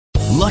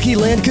Lucky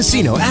Land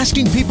Casino,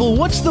 asking people,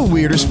 what's the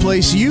weirdest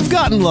place you've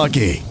gotten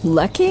lucky?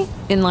 Lucky?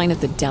 In line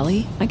at the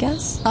deli, I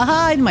guess?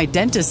 Aha, in my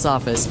dentist's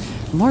office.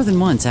 More than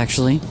once,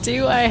 actually.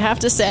 Do I have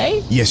to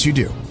say? Yes, you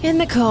do. In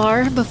the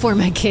car before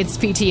my kids'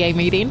 PTA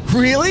meeting.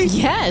 Really?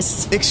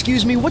 Yes.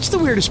 Excuse me, what's the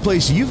weirdest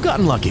place you've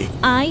gotten lucky?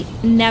 I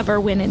never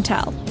win and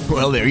tell.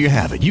 Well, there you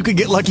have it. You can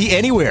get lucky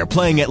anywhere,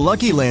 playing at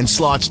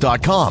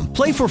LuckyLandSlots.com.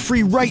 Play for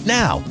free right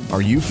now.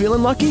 Are you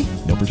feeling lucky?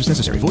 No purchase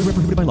necessary. Void where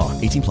prohibited by law.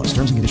 18 plus.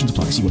 Terms and conditions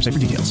apply. See website for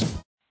details.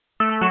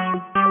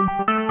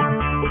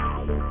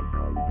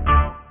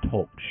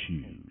 Talk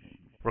shoes.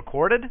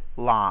 Recorded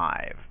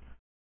live.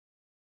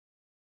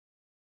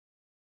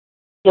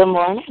 Good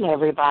morning,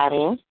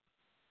 everybody.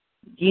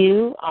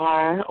 You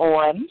are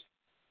on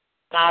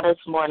Goddess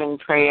Morning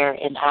Prayer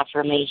and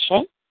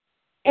Affirmation,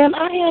 and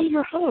I am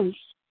your host,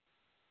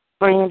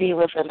 Brandy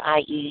with an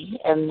I-E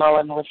and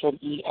Mullen with an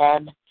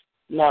E-N,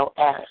 no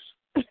S.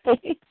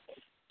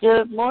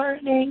 Good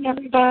morning,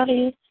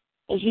 everybody.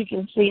 As you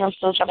can see, I'm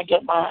still trying to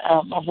get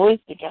my voice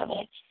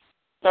together.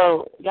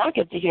 So y'all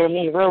get to hear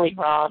me really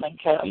raw and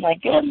cut. I'm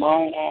like, good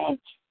morning,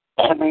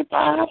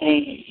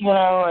 everybody.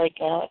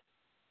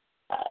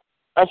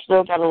 I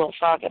still got a little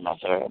frog in my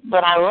throat,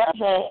 but I love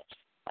it.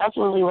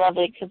 Absolutely love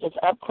it because it's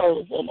up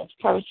close and it's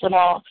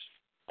personal,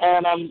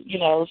 and I'm,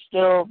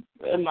 still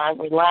in my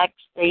relaxed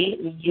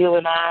state, and you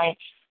and I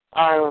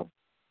are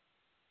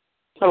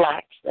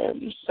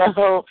relaxing.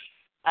 So,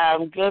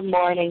 good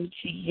morning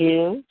to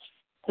you.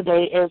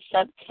 Today is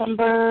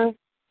September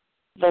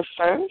the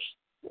 1st.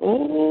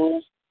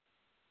 Ooh,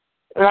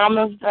 we're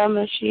almost done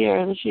this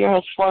year. This year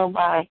has flown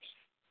by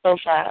so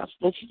fast.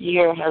 This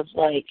year has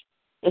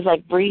it's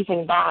like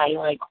breezing by,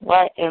 like,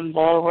 what in the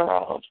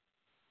world?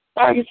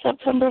 Sorry,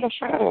 September the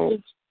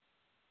 1st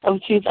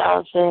of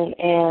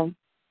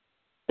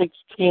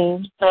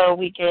 2016. So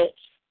we get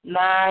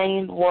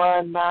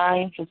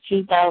 919 for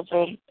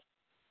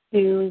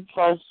 2002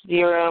 plus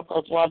 0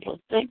 plus 1 plus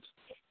 6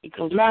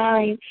 equals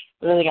 9.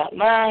 And then we got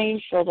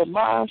 9 for the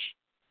month,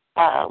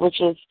 which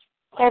is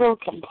total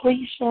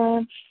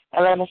completion.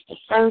 And then it's the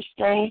first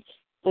day.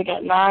 We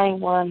got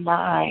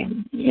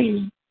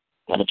 919.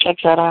 Gotta check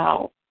that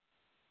out.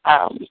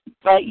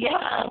 But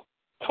yeah,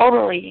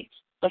 totally.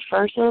 The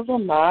first of the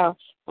month.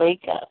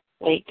 Wake up,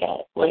 wake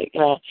up, wake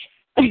up.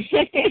 I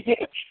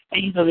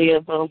used to be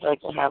a Boom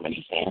Cycle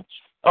Harmony fan,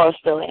 or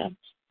still am.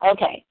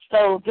 Okay,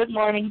 so good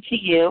morning to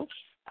you.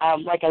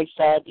 Like I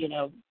said,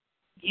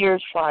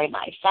 years flying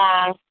by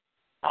fast.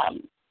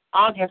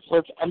 August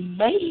was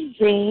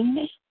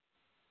amazing.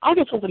 And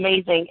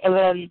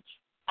then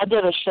I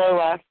did a show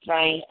last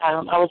night.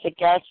 I was a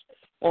guest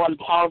on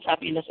Paul's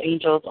Happiness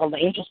Angels on the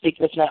Angel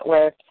Speakers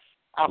Network.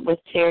 With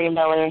Terry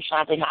Miller and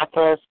Shanti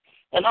Hoppus,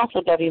 and also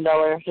Debbie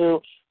Miller,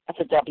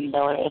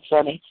 it's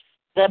funny,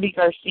 Debbie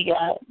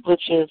Garcia,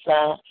 which is,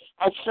 I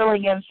was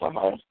filling in for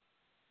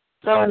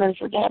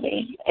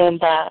Debbie,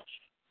 and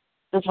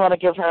just want to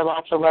give her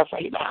lots of love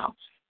right now.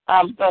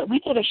 But we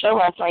did a show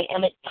last night,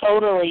 and it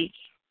totally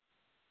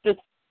just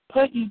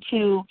put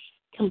into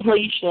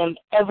completion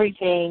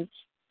everything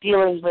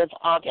dealing with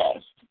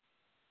August.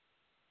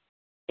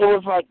 It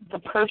was like the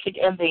perfect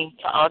ending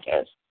to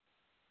August.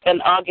 And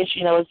August,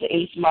 is the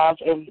 8th month,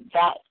 and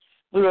that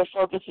we were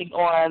focusing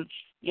on,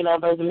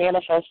 those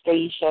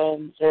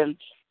manifestations and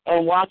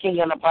walking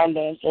in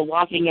abundance and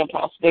walking in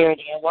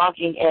prosperity and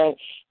walking in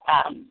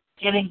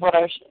getting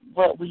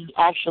what we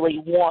actually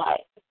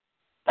want.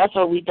 That's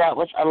what we dealt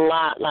with a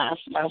lot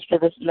last month,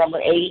 because it's number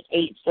 8.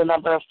 8's the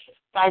number of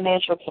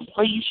financial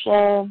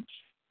completion,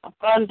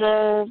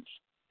 abundance,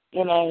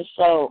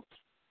 so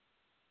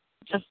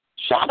just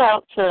shout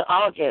out to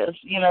August.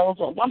 It was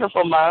a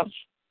wonderful month.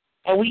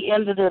 And we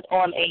ended it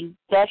on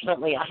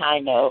definitely a high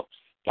note.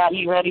 Got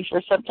me ready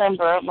for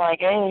September. I'm like,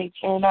 hey,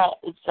 turn up.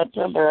 It's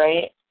September,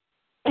 right?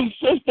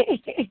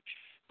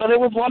 But it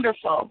was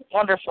wonderful,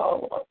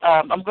 wonderful.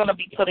 I'm going to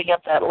be putting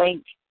up that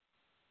link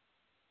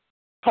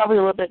probably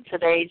a little bit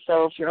today.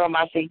 So if you're on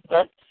my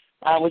Facebook,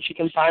 which you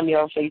can find me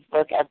on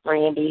Facebook at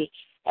Brandy,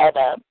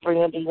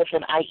 Brandy with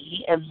an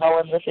I-E and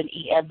Mullen with an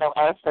E-N, no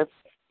S. That's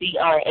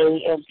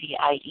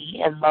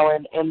BRANDIE and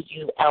Mullen,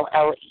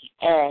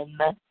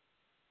 MULLEN.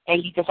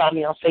 And you can find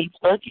me on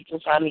Facebook. You can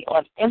find me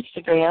on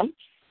Instagram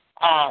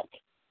at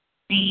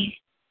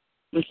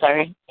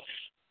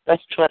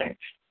that's Twitter.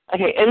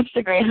 Okay,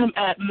 Instagram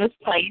at Miss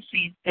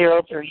Pisces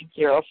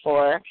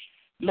 0304.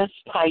 Miss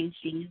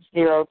Pisces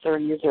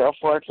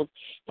 0304, because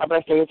my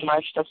birthday is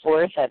March the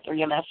 4th at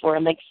 3 and 4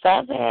 makes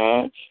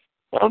 7.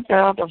 Oh,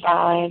 girl,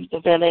 divine,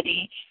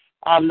 divinity.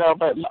 No,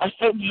 but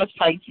Miss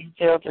Pisces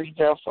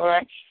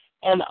 0304.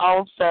 And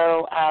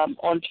also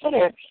on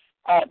Twitter,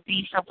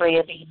 B for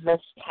Brandy,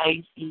 Miss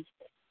Pisces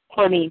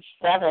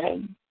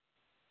 27.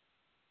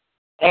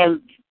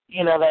 And,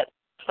 that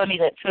 20,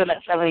 that 2 and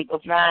that 7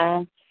 equals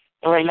 9.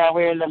 And right now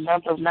we're in the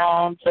month of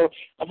 9, so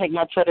I think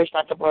my Twitter's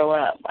about to blow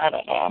up. I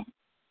don't know.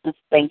 Just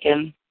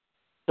thinking.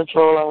 Just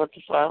rolling with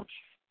the flow.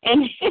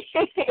 And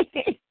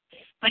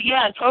but,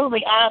 yeah,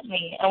 totally add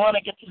me. I want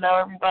to get to know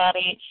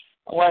everybody.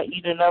 I want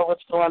you to know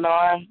what's going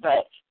on.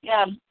 But,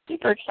 yeah, I'm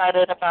super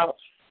excited about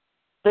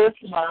this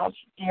month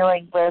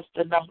dealing with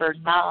the number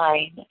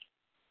 9,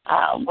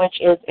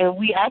 which is, and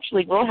we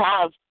actually will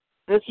have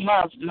this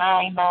month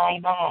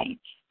 999.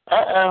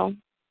 Uh-oh.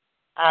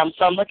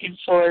 So I'm looking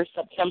for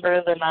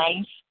September the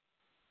 9th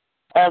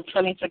of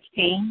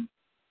 2016.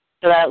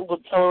 So that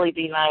would totally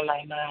be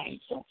 999.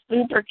 So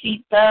super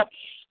keep up.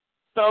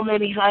 So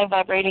many high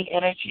vibrating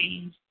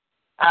energies,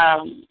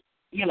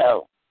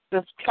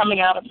 just coming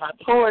out of my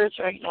pores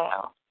right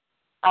now.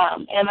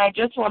 And I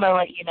just want to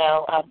let you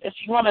know, if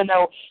you want to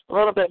know a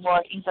little bit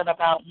more even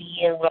about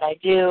me and what I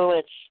do,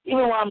 and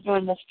even while I'm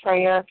doing this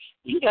prayer,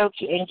 you can go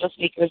to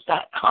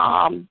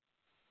angelspeakers.com.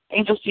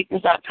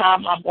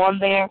 Angelspeakers.com, I'm on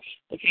there,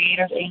 the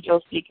creator of Angel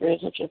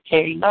Speakers, which is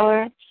Terry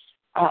Miller.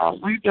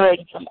 We're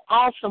doing some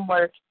awesome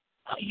work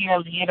out here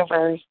in the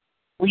universe.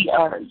 We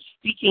are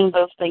speaking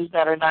those things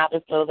that are not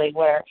as though they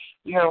were.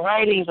 We are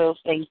writing those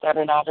things that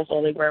are not as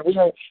though they were. We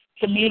are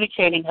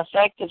communicating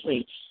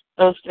effectively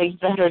those things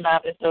that are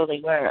not as though they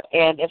were.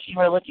 And if you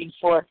are looking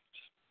for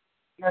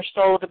your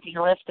soul to be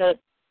lifted,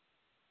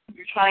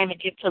 you're trying to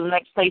get to the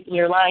next place in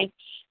your life,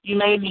 you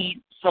may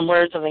need some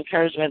words of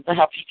encouragement to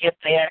help you get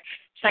there.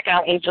 Check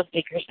out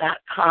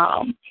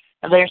angelspeakers.com.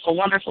 And there's some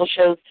wonderful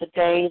shows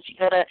today. If you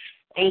go to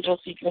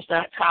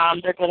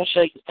angelspeakers.com, they're going to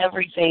show you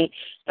everything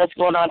that's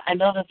going on. I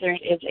know that there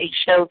is a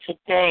show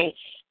today,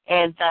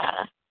 and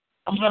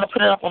I'm going to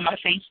put it up on my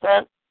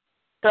Facebook.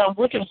 So I'm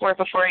looking for it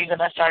before even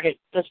I started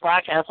this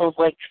broadcast. I was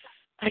like,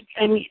 I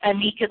need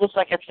to, it's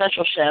like a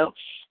special show.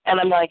 And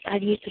I'm like, I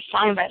need to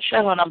find that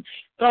show. And I'm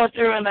going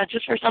through, and I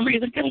just for some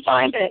reason couldn't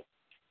find it.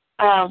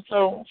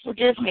 So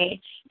forgive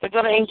me. But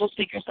go to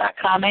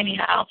angelspeakers.com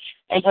anyhow,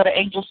 and go to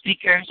Angel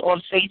Speakers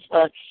on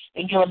Facebook,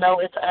 and you'll know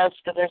it's us,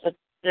 because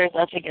there's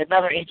I think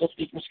another Angel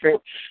Speakers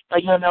group,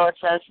 but you'll know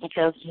it's us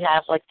because we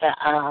have like the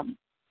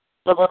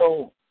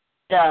little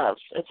dove.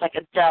 It's like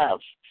a dove.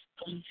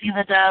 So you see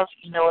the dove,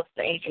 you know it's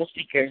the Angel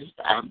Speakers,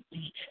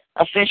 the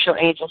official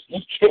Angel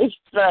Speakers.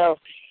 So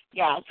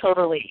yeah,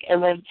 totally.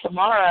 And then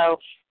tomorrow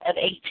at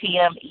 8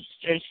 p.m.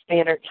 Eastern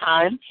Standard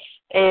Time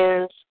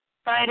is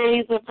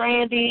Fridays with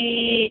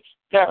Brandy,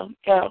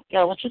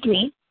 which is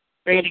me,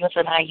 Brandy with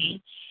an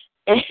IE,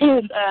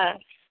 and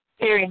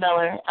Terry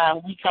Miller.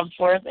 We come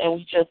forth and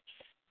we just,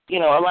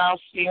 allow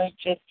Spirit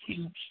just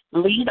to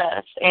lead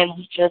us. And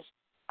we just,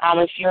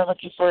 if you're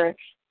looking for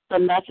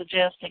some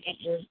messages to get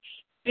your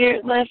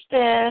spirit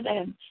lifted,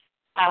 and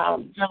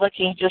you're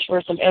looking just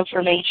for some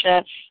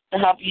information to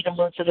help you to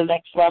move to the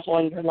next level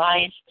in your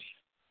life,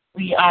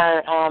 we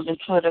are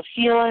intuitive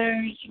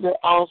healers. We're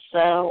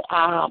also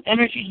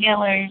energy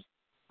healers.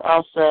 We're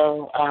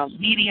also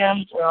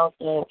mediums. We're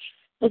also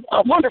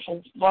a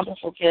wonderful,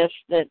 wonderful gift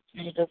that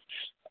you just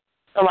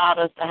allowed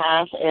us to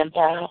have, and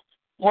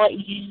want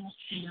you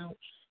to,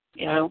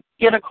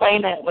 get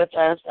acquainted with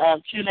us.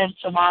 Tune in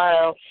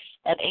tomorrow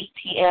at 8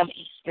 p.m.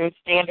 Eastern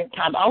Standard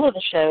Time. All of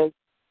the shows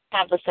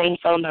have the same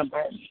phone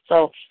number.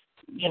 So,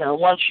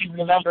 once you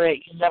remember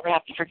it, you never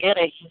have to forget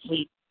it.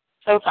 Usually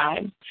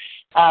showtime.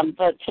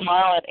 But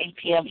tomorrow at 8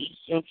 p.m.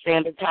 Eastern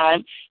Standard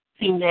Time,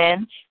 tune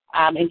in,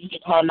 and you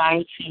can call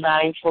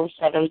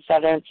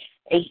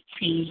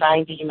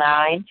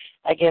 929-477-1899.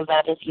 Again,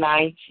 that is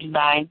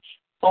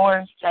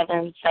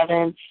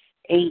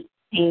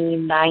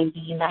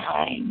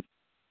 929-477-1899.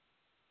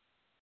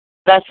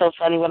 That's so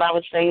funny. When I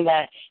was saying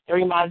that, it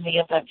reminded me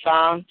of that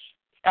song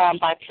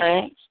by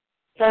Prince.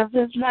 Because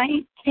it's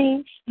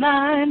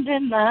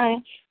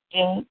 1999.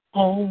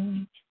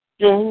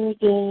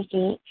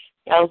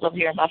 I was up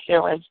here in my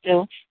feelings.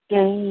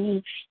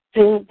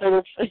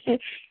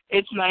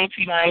 It's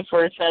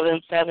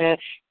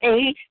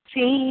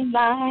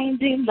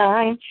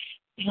 929-477-1899.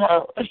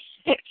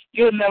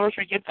 You'll never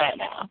forget that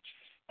now.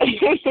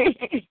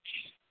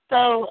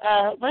 So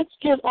let's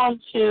get on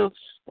to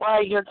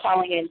why you're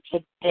calling in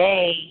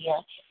today.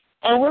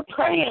 And we're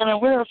praying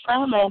and we're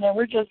affirming and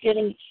we're just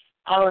getting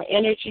our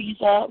energies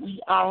up.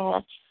 We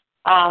are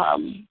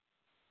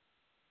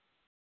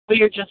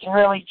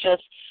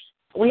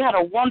we had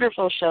a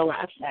wonderful show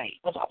last night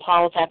with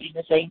Apollo's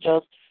Happiness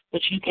Angels,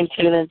 which you can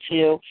tune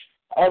into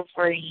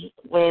every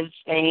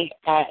Wednesday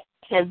at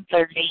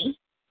 10:30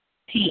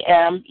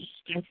 p.m.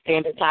 Eastern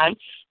Standard Time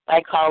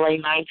by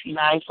calling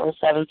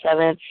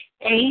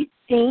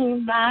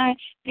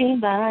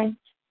 929-477-1899.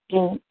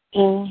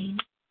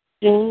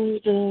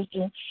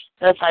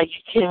 That's how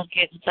you can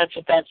get in touch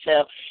with that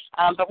show.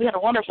 But we had a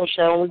wonderful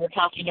show, and we were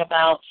talking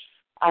about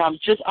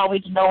just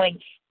always knowing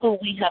who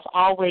we have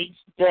always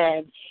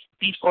been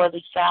before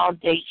the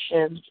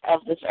foundations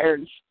of this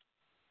earth.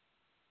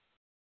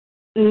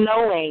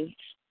 Knowing,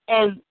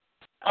 and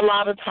a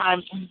lot of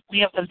times we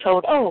have been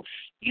told, oh,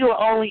 you will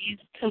only use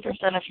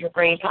 10% of your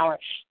brain power.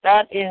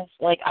 That is,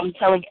 like, I'm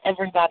telling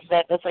everybody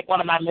that's like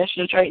one of my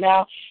missions right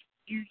now.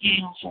 You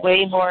use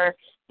way more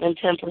than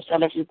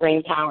 10% of your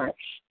brain power.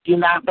 Do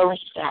not believe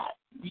that.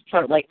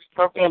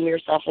 Reprogram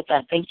yourself with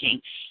that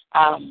thinking,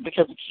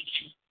 because it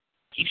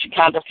keeps you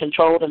kind of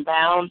controlled and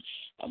bound.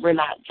 We're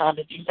not trying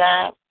to do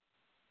that,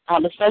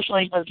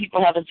 especially when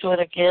people have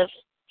intuitive gifts,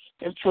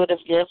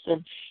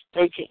 and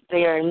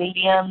They are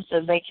mediums,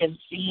 and they can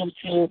see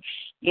into,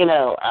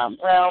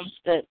 realms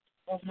that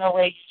there's no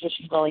way you just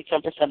use only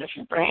 10% of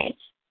your brain.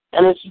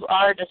 And if you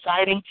are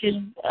deciding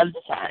to,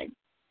 undecide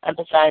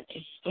to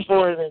use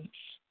more than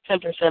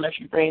 10% of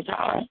your brain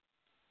power.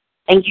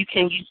 And you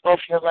can use both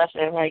your left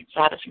and right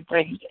side of your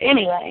brain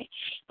anyway.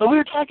 But we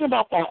were talking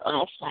about that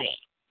last night.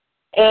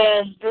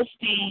 And this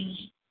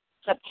being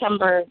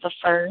September the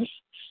 1st,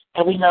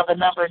 and we know the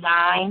number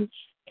 9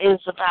 is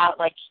about,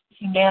 like,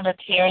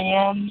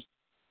 humanitarian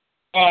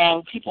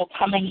and people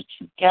coming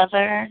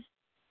together.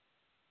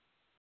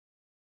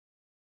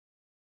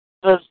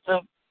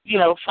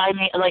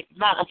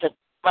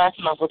 Last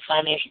month was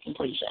financial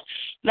completion.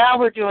 Now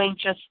we're doing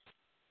just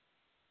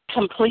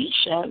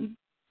completion,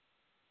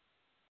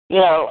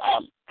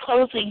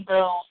 closing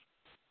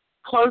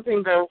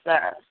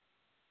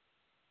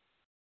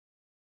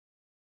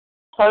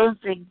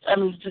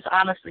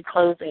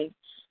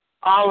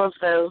all of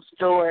those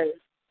doors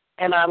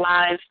in our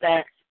lives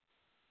that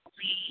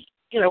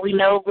we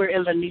know we're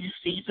in the new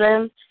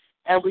season,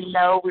 and we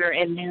know we're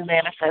in new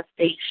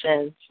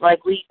manifestations.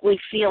 Like, we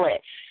feel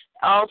it.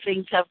 All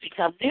things have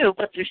become new,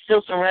 but there's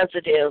still some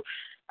residue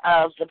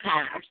of the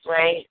past,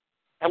 right?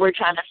 And we're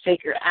trying to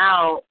figure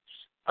out,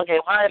 okay,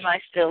 why am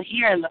I still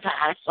here in the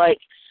past?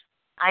 Like,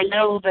 I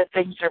know that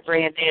things are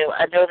brand new.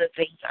 I know that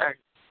things are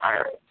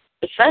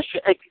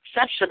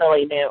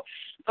exceptionally new.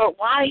 But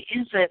why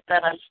is it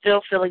that I'm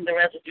still feeling the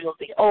residue of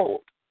the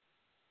old?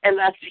 And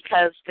that's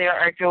because there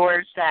are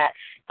doors that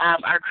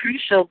are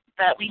crucial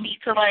that we need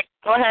to,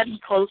 go ahead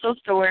and close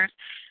those doors.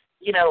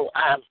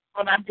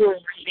 When I'm doing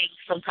readings,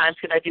 sometimes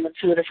when I do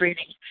intuitive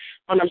readings,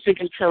 when I'm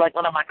speaking to,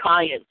 one of my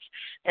clients,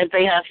 and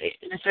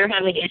if they're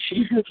having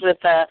issues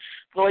with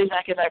going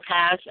back in their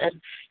past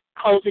and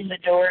closing the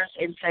doors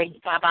and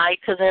saying bye-bye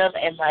to them,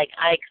 and, I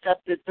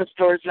accept that this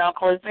door is now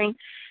closing,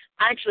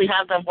 I actually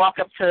have them walk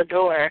up to the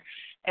door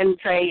and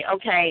say,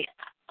 okay,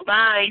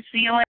 bye, see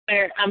you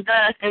later, I'm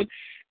done,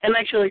 and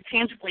actually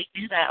tangibly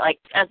do that,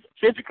 as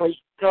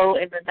physically go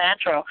in the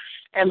natural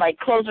and,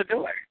 close the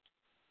door.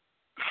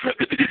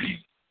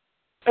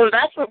 So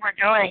that's what we're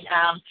doing,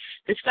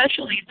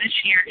 especially this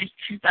year is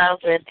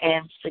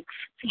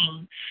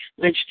 2016,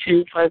 which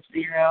 2 plus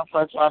 0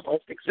 plus 1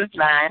 plus 6 is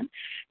 9.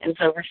 And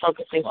so we're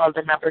focusing on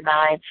the number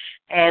 9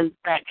 and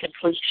that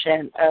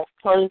completion of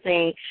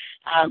closing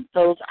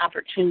those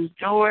opportune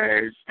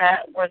doors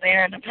that were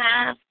there in the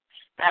past,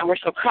 that were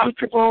so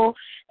comfortable,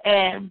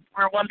 and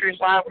we're wondering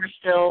why we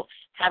still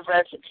have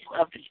residue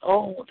of the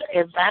old.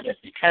 And that is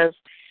because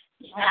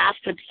you have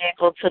to be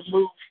able to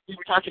move. We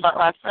were talking about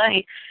last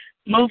night,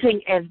 moving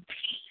in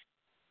peace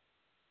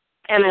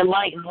and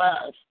enlightened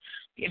love.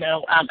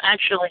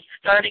 Actually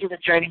starting the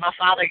journey. My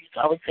father used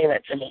to always say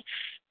that to me.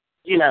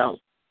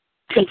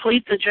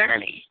 Complete the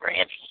journey,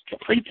 Randy.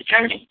 Complete the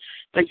journey.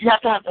 But you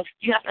have to have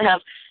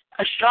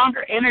a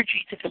stronger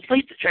energy to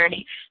complete the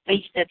journey than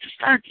you did to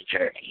start the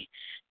journey.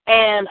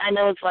 And I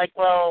know it's like,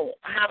 well,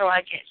 how do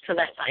I get to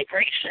that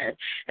vibration?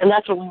 And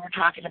that's what we were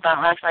talking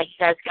about last night.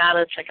 You guys got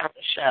to check out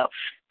the show.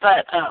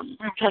 But we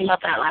were talking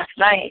about that last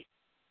night.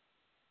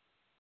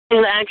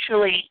 And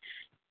actually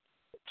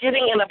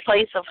getting in a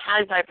place of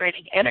high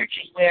vibrating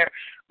energy where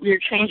we're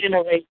changing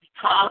the way we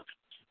talk,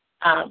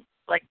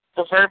 like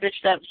the verbiage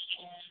that we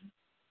use.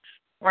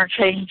 We're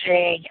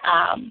changing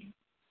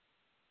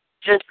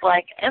just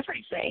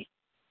everything.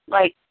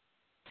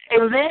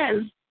 And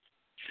then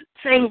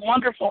saying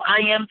wonderful I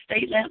am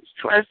statements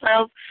to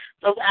ourselves,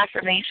 those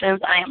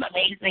affirmations, I am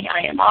amazing,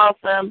 I am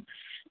awesome.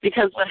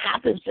 Because what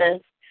happens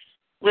is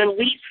when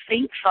we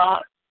think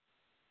thoughts,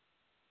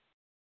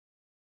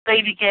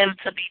 they begin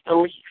to be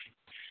belief.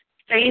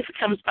 Faith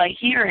comes by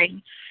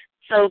hearing.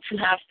 So to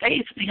have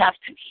faith, we have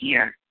to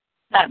hear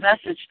that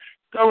message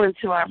go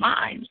into our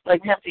minds. We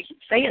have to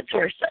say it to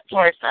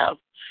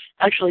ourselves,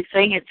 actually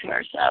saying it to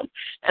ourselves.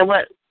 And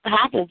what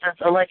happens is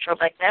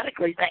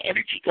electromagnetically, that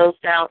energy goes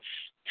down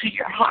to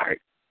your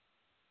heart.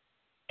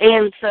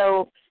 And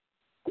so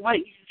what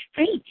you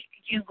think,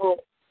 you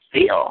will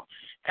feel.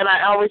 And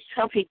I always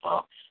tell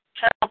people,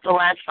 check out the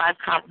last 5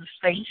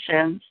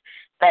 conversations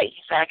that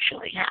you've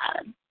actually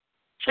had.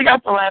 Check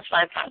out the last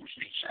 5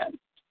 conversations.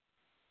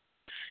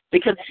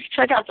 Because if you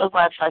check out those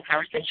last 5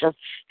 conversations,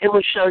 it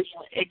will show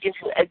you, it gives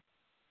you a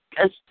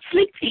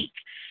sneak peek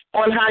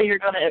on how you're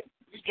going to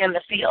begin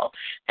to feel.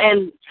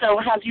 And so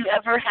have you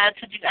ever had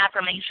to do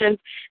affirmations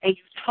and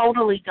you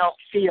totally don't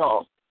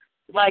feel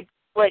like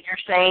what you're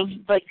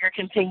saying, but you're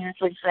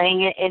continuously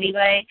saying it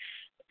anyway?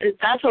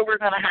 That's what we're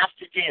going to have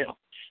to do,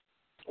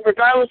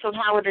 regardless of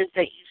how it is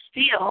that you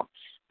feel,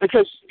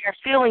 because your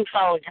feelings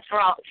follow your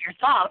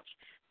thoughts.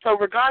 So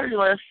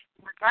regardless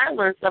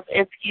of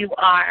if you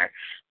are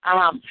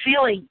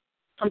feeling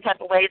some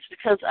type of way, it's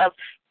because of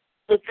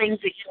the things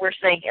that you were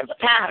saying in the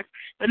past.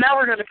 But now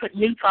we're going to put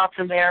new thoughts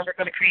in there, and we're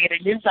going to create a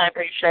new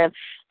vibration.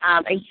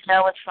 And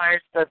as far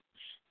as the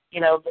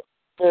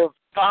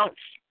thoughts,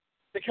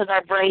 because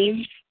our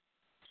brains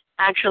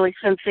actually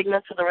send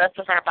signals to the rest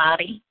of our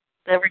body,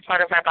 to every part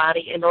of our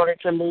body, in order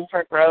to move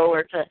or grow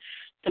or to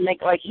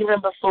make,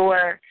 even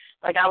before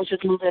Like I was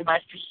just moving my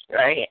feet,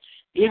 right?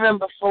 Even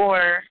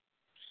before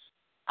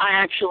I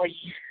actually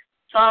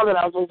saw that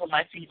I was moving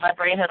my feet, my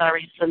brain had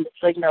already sent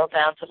the signal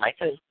down to my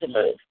toes to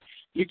move.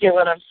 You get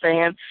what I'm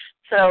saying?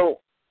 So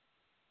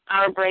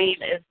our brain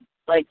is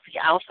like the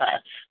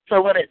alpha.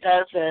 So what it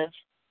does is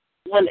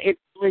when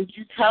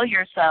you tell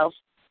yourself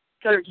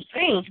certain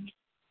things,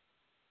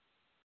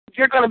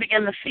 you're going to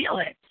begin to feel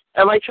it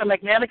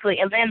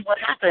electromagnetically. And then what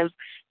happens,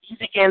 you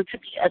begin to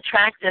be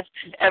attractive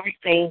to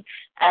everything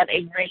at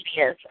a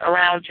radius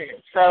around you.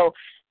 So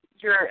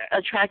you're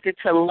attracted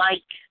to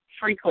like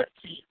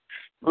frequency,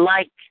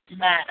 like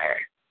matter,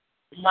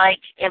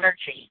 like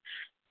energy.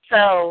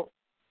 So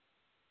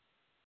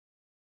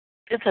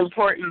it's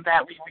important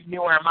that we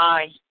renew our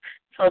mind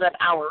so that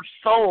our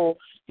soul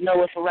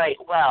knoweth right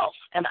well.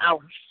 And our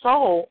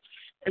soul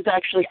is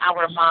actually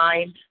our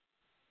mind.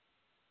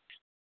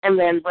 And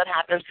then what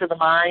happens to the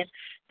mind?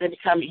 They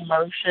become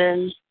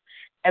emotions.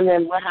 And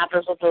then what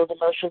happens with those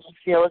emotions? We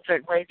feel a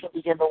certain way to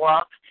begin to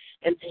walk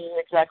and do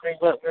exactly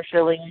what we're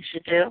feeling we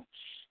should do.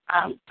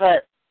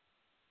 But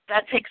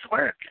that takes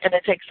work, and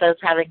it takes us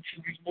having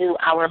to renew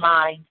our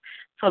mind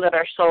so that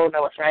our soul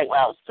knoweth right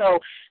well. So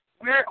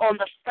we're on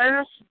the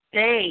first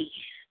day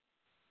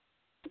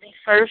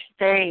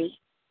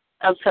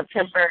of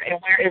September, and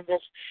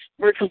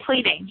we're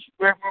completing.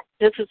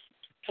 This is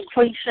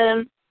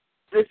completion.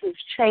 This is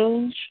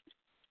change.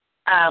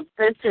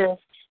 This is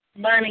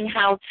learning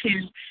how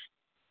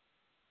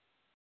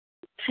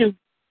to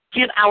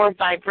get our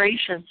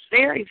vibrations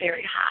very,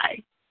 very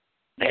high,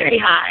 very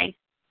high.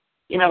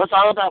 You know, it's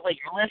all about what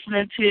you're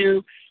listening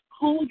to,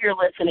 who you're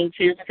listening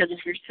to, because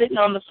if you're sitting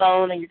on the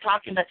phone and you're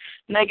talking to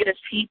negative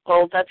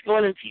people, that's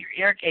going into your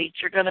ear gates.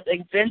 You're going to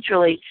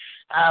eventually,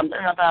 in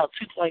about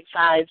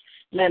 2.5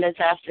 minutes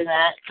after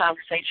that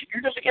conversation,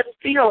 you're going to get to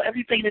feel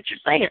everything that you're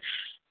saying,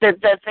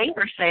 that they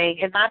were saying,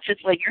 and not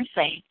just what you're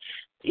saying.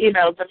 You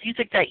know, the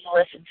music that you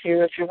listen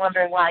to, if you're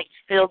wondering why you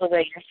feel the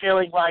way you're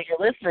feeling while you're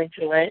listening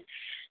to it,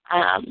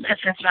 if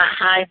it's not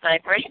high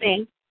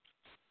vibrating,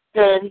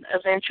 then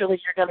eventually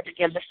you're going to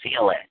begin to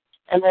feel it.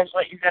 And then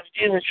what you're going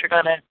to do is you're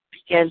going to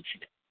begin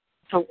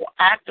to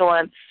act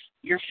on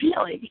your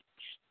feeling.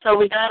 So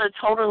we got to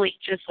totally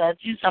just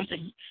do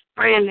something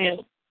brand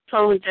new,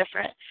 totally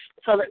different,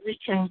 so that we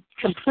can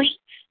complete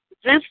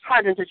this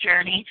part of the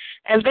journey.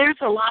 And there's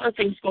a lot of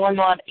things going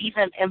on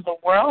even in the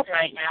world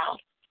right now,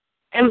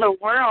 in the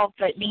world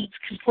that needs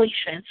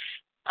completion.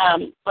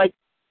 Like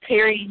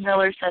Terry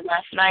Miller said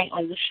last night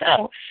on the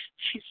show,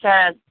 she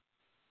said,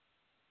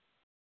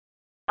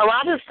 a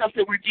lot of the stuff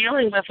that we're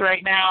dealing with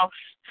right now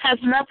has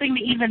nothing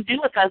to even do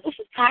with us. This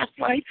is past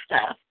life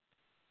stuff.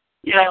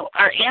 You know,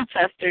 our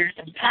ancestors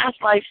and past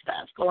life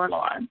stuff going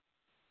on.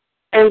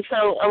 And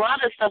so a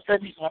lot of stuff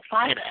doesn't even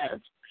apply to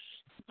us.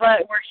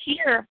 But we're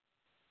here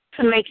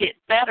to make it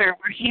better.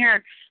 We're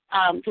here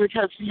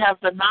because we have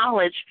the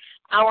knowledge.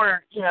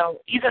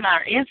 Even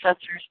our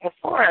ancestors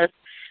before us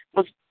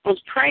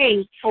was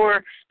praying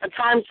for a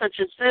time such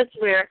as this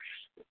where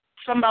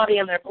somebody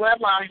in their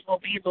bloodline will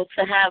be able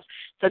to have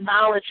the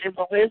knowledge and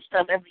the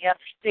wisdom and the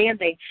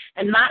understanding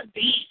and not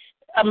be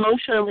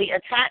emotionally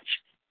attached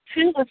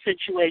to the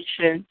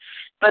situation,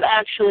 but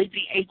actually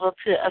be able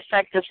to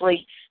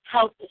effectively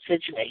help the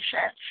situation.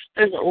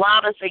 There's a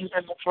lot of things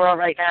in this world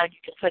right now you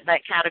can put in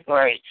that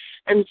category.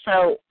 And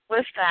so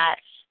with that,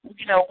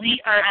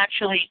 we are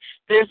actually,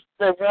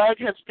 the rug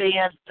has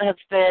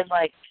been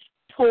like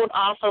pulled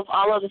off of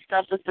all of the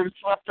stuff that's been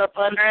swept up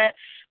under it.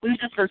 We've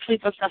just been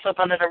sweeping stuff up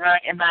under the rug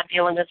and not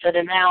dealing with it.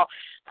 And now,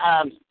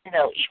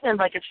 even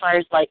like as far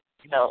as I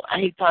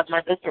hate talking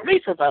about this, but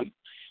racism,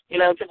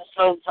 because it's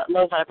so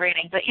low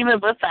vibrating. But even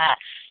with that,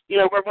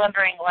 we're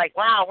wondering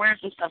wow, where's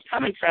this stuff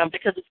coming from?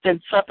 Because it's been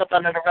swept up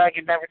under the rug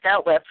and never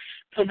dealt with.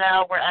 So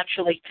now we're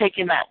actually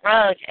taking that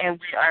rug and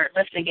we are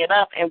lifting it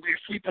up and we're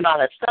sweeping all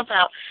that stuff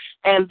out.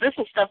 And this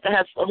is stuff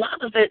that a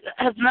lot of it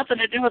has nothing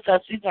to do with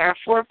us. These are our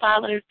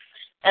forefathers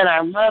and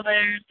our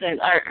mothers and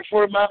our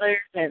foremothers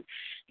and,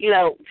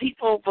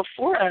 people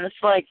before us.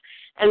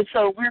 And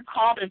so we're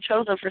called and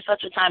chosen for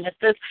such a time as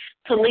this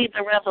to lead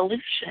the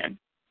revolution.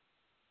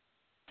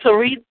 To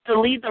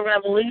lead the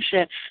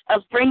revolution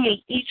of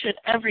bringing each and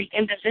every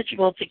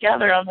individual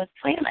together on this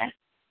planet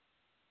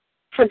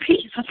for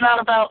peace. It's not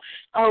about,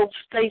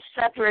 stay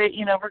separate,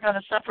 we're going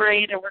to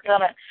separate and we're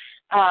going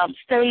to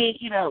stay,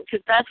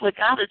 because that's what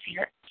got us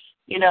here.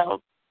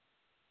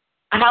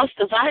 A house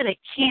divided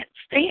can't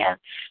stand.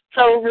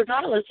 So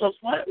regardless of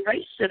what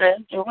race it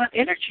is or what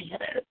energy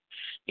it is,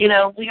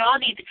 we all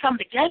need to come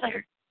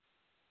together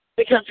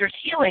because there's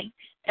healing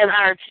in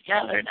our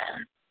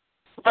togetherness.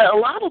 But a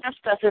lot of this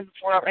stuff in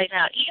the world right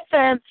now,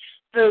 even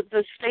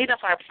the state of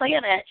our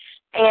planet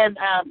and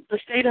the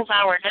state of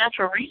our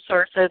natural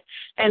resources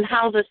and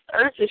how this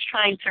earth is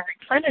trying to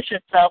replenish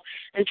itself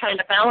and trying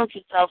to balance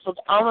itself with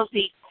all of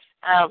the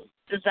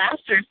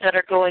disasters that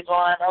are going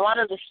on, a lot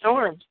of the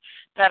storms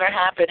that are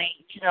happening,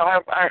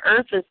 our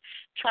earth is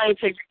trying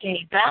to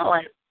regain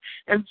balance.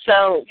 And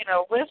so,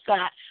 with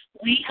that,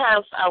 we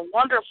have a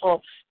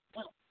wonderful,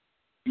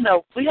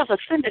 we have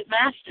ascended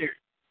masters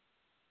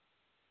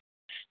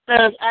that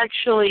have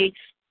actually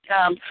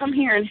come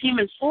here in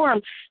human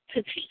form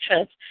to teach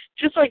us.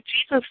 Just like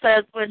Jesus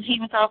said when he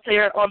was out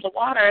there on the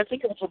water, I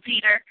think it was with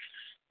Peter,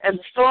 and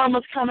the storm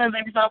was coming,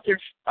 they was out there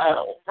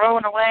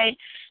rowing away,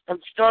 and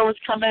the storm was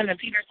coming, and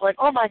Peter's like,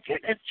 oh my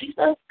goodness,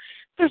 Jesus,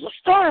 there's a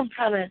storm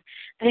coming.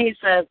 And he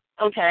said,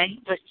 okay,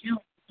 but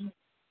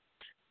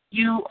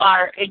you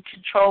are in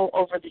control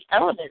over the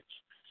elements,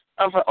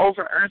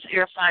 over earth,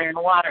 air, fire, and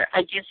water.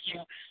 I give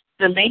you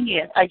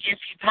dominion. I give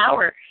you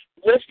power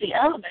with the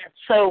elements.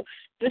 So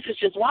this is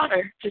just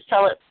water. Just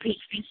tell it, peace,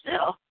 be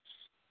still.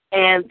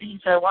 And he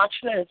said, watch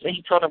this. And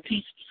he told him,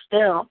 peace, be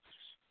still.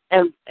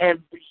 And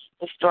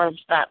the storm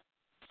stopped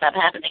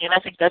happening. And I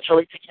think that's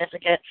really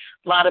significant.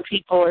 A lot of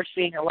people are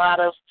seeing a lot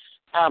of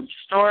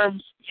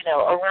storms,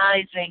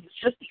 arising.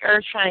 It's just the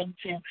earth trying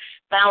to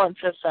balance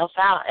itself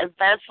out. And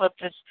that's what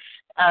this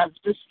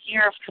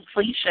year of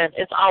completion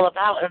is all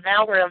about. And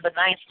now we're in the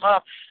 9th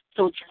month,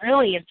 so it's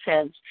really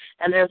intense.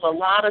 And there's a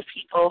lot of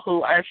people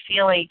who are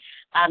feeling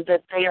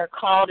that they are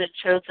called and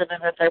chosen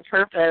and that their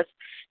purpose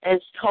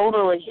is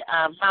totally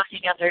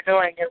knocking at their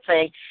door and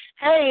saying,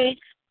 hey,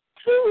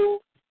 who,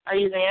 are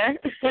you there?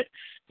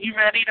 You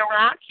ready to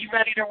rock? You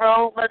ready to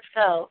roll? Let's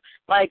go.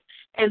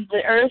 And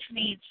the earth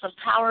needs some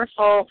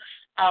powerful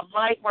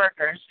light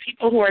workers,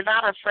 people who are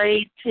not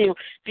afraid to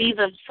be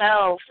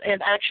themselves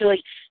and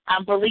actually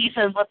believe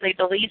in what they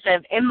believe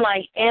in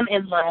light and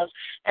in love,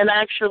 and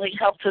actually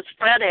help to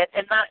spread it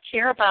and not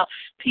care about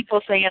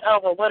people saying, oh,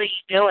 well, what are you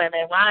doing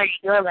and why are you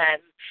doing that?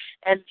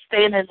 And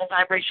staying in the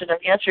vibration of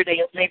yesterday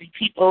of maybe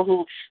people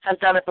who have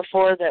done it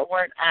before that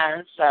weren't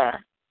as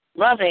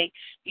loving.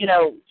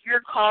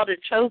 You're called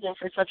and chosen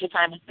for such a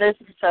time as this.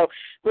 And so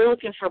we're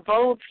looking for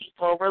bold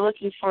people. We're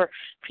looking for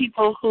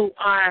people who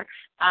are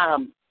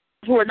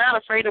not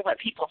afraid of what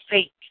people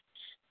think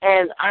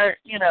and are,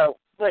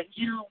 but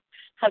you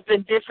have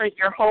been different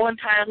your whole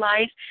entire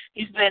life.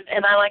 You've been,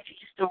 and I like to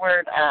use the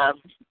word,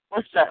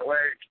 what's that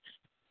word?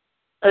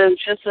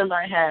 It's just in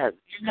my head.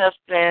 You have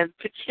been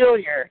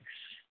peculiar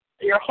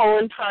your whole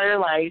entire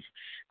life.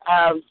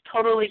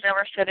 Totally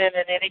never fit in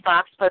any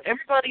box, but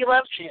everybody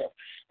loves you.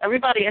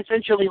 Everybody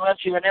essentially loves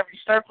you in every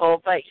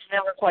circle, but you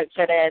never quite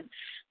fit in.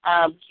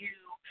 You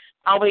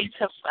always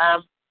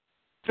have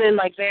been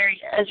very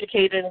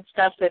educated and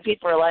stuff that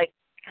people are like,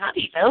 how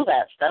do you know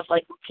that stuff?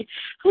 Like,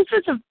 who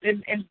sits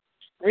and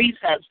reads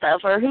that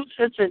stuff, or who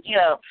sits and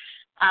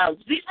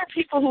these are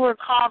people who are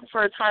called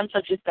for a time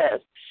such as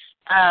this.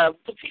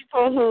 The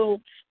people who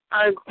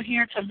are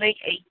here to make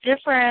a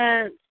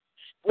difference.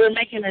 We're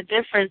making a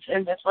difference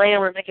in this land.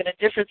 We're making a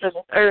difference in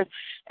this earth.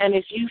 And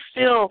if you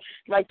feel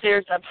like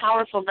there's a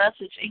powerful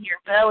message in your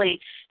belly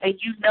and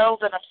you know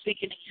that I'm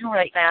speaking to you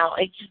right now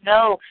and you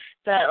know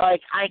that,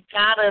 I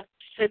got to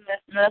send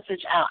this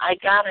message out. I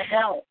got to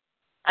help.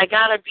 I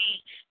got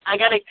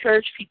to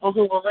encourage people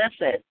who will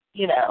listen,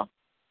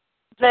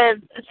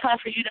 Then it's time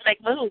for you to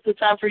make moves. It's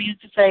time for you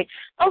to say,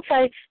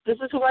 okay, this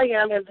is who I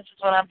am and this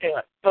is what I'm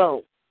doing.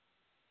 Boom.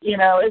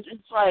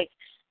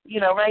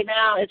 Right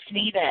now it's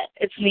needed.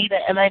 It's needed.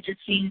 And I just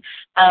see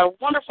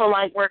wonderful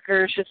light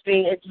workers just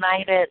being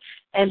ignited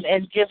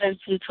and given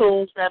some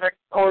tools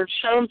or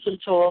shown some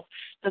tools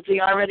that they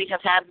already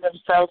have had in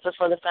themselves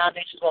before the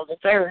foundation of this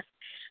earth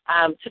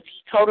to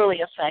be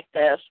totally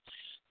effective.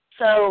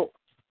 So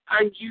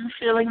are you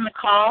feeling the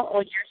call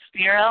on your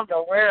spirit? I don't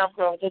know where I'm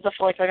going. I feel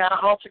like I got an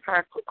altar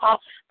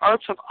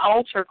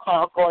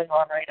call going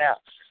on right now.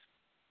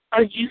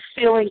 Are you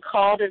feeling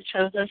called and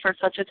chosen for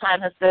such a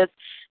time as this?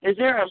 Is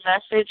there a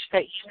message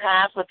that you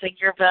have within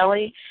your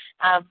belly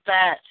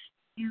that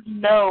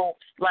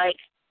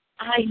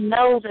I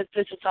know that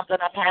this is something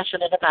I'm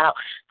passionate about.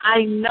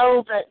 I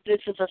know that this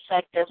is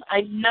effective.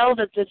 I know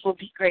that this will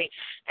be great.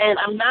 And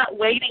I'm not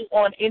waiting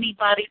on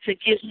anybody to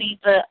give me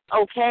the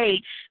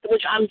okay,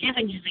 which I'm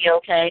giving you the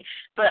okay,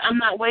 but I'm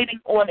not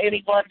waiting on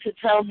anyone to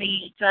tell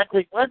me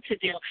exactly what to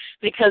do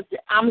because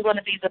I'm going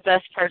to be the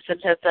best person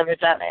that's ever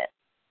done it.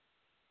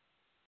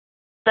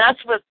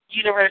 That's what the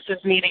universe is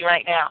needing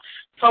right now.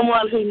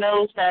 Someone who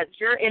knows that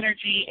your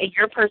energy and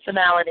your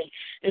personality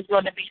is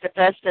going to be the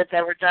best that's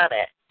ever done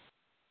it.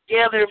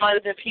 Yeah, there might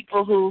have been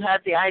people who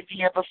had the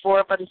idea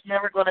before, but it's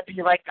never going to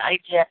be like the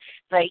idea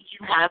that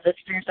you have that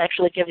Spirit's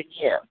actually giving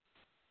you.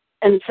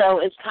 And so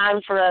it's time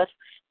for us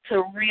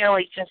to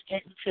really just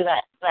get into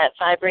that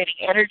vibrating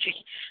energy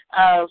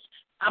of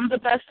I'm the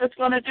best that's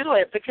going to do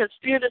it because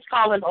Spirit is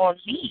calling on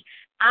me.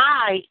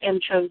 I am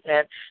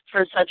chosen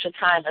for such a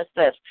time as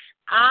this.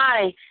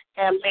 I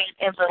am made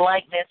in the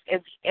likeness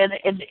in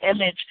the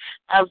image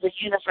of the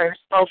universe,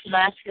 both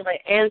masculine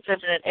and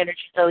feminine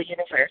energies of the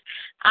universe.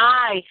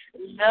 I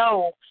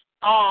know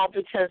all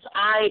because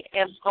I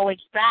am going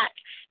back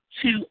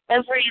to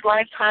every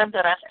lifetime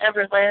that I've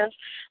ever lived.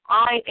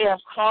 I am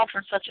called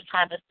for such a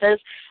time as this.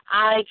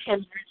 I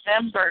can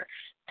remember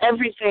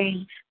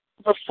everything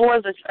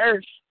before this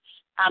earth,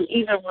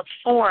 even with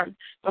form.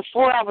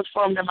 Before I was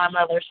formed in my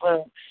mother's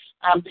womb,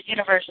 the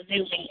universe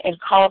knew me and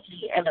called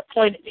me and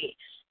appointed me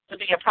to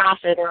be a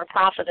prophet or a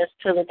prophetess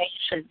to the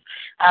nations.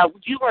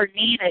 You are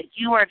needed.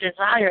 You are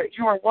desired.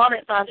 You are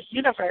wanted by the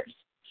universe.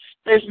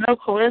 there's no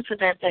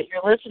coincidence that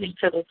you're listening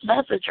to this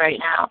message right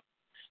now.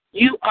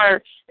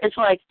 It's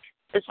like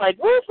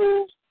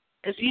woohoo.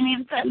 If you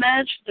need a pet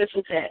match, this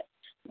is it.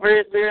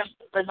 We're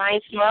the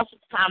ninth month.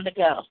 It's time to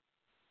go.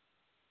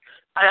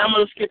 I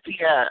almost get the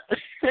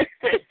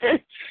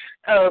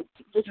oh,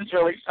 this is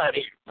really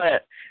funny.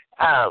 But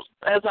as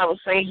I was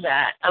saying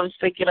that, I was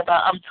thinking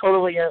about I'm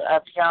totally a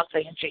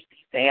Beyonce and Jay-Z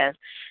fan,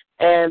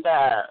 and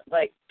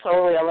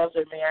totally I love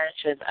their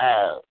marriage and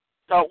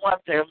don't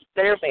want their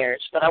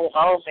marriage, but I want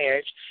my own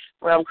marriage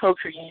where I'm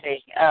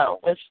co-creating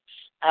with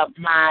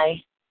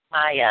my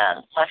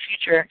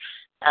future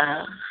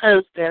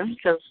husband,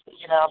 because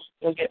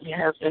you'll get me a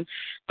husband,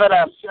 but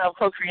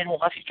co-creating with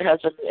my future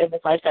husband in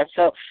this lifetime.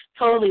 So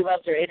totally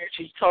love their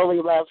energy,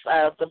 totally love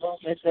the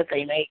movements that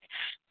they make.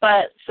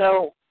 But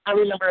so I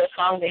remember a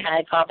song they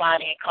had called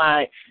Bonnie and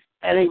Clyde,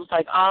 and it was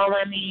like, all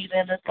I need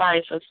in this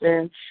life is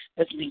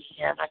me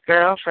and my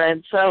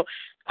girlfriend. So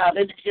in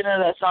the beginning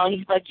of that song,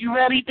 he's like, you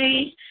ready,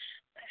 B?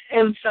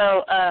 And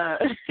so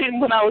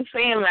when I was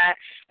saying that,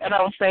 and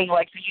I was saying,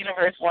 like, the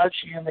universe wants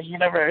you and the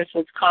universe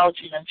has called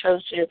you and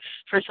chose you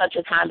for such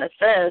a time as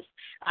this,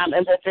 and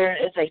that there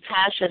is a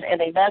passion and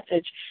a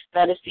message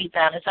that is deep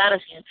down inside of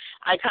you,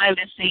 I kind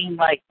of seen,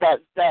 like, that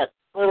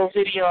little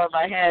video in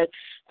my head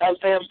of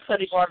them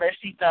putting on their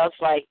seatbelts,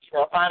 like,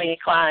 Bonnie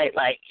and Clyde,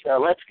 like,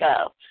 let's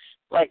go.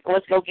 Like,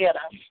 let's go get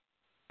them.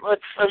 Look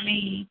for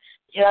me,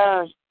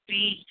 young,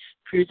 be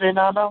cruising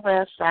on the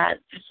west side,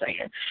 just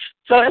saying.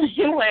 So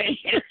anyway,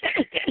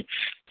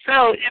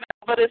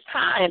 but it's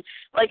time.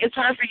 Like, it's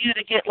time for you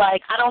to get,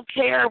 like, I don't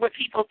care what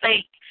people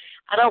think.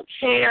 I don't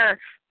care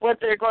what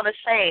they're going to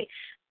say,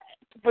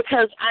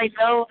 because I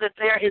know that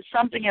there is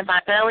something in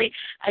my belly.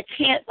 I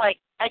can't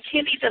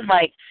even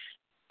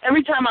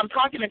every time I'm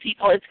talking to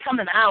people, it's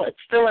coming out. It's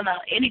spilling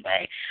out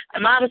anyway. I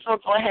might as well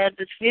go ahead.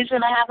 This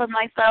vision I have of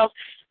myself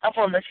up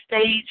on the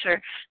stage,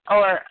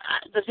 or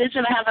the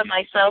vision I have of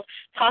myself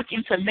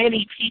talking to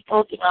many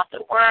people throughout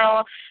the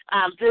world,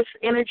 this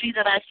energy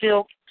that I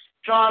feel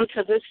drawn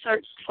to this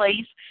certain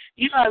place,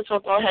 you might as well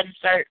go ahead and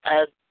start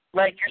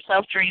letting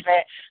yourself dream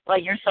it,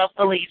 let yourself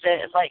believe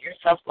it, and let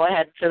yourself go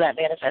ahead into that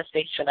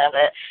manifestation of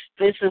it.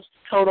 This is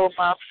total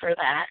month for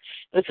that.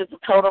 This is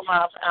a total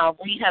month.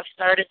 We have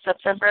started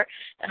September,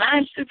 and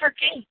I'm super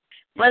keen.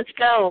 Let's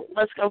go.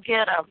 Let's go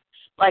get them.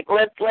 Like,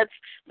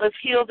 let's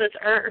heal this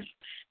earth.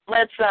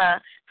 Let's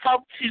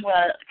help to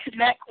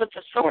connect with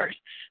the source,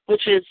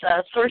 which is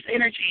source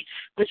energy,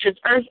 which is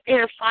earth,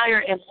 air,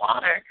 fire, and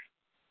water.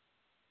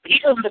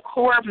 Even the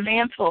core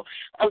mantle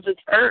of this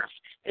earth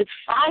is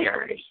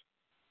fiery.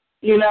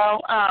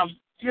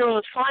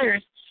 With fire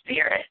is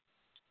spirit.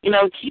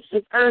 It keeps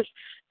this earth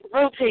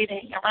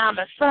rotating around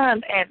the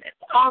sun, and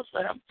it's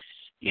awesome.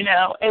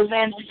 And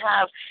then we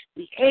have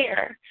the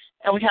air,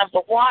 and we have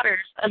the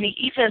waters. I mean,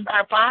 even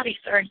our bodies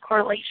are in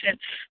correlation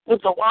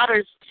with the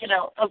waters,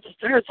 of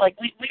the earth. Like,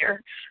 we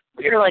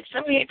are like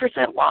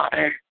 78%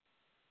 water.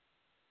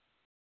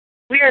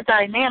 We are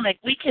dynamic.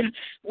 We can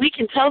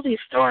tell these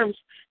storms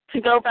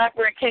to go back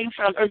where it came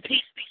from, or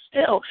peace be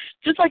still,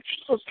 just like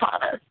Jesus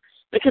taught us.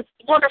 Because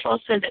wonderful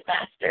ascended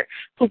master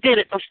who did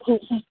it,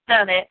 who's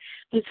done it,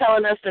 who's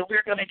telling us that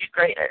we're going to do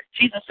greater.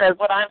 Jesus says,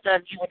 what I've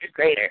done, you will do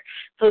greater.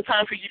 So it's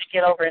time for you to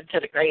get over into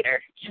the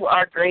greater. You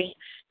are great.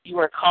 You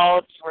are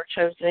called. You are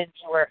chosen.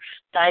 You are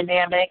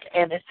dynamic.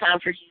 And it's time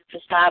for you to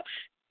stop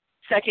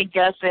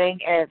second-guessing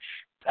and,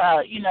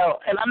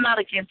 and I'm not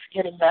against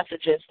getting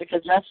messages,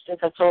 because messages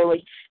have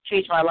totally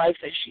changed my life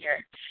this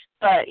year.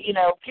 But,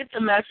 get the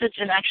message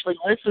and actually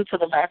listen to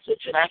the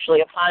message and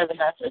actually apply the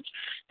message.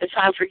 It's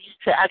time for you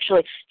to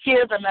actually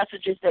hear the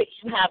messages that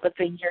you have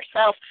within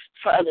yourself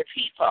for other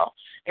people.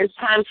 It's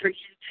time for you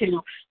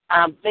to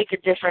make a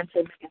difference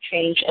and make a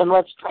change. And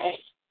let's pray.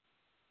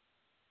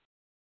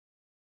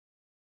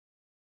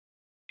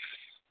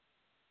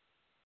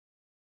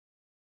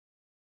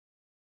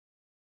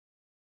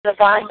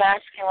 Divine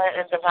masculine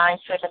and divine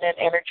feminine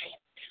energy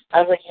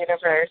of the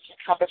universe, we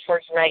come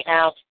before you right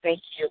now to thank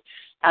you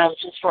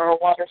just for a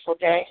wonderful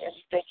day, and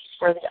thank you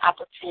for the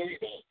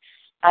opportunity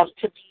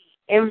to be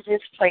in this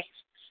place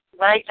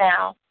right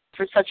now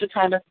for such a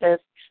time as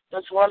this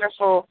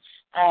wonderful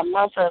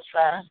month of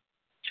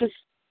just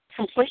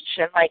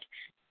completion, like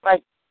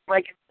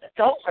it's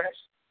over,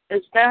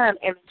 it's done,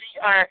 and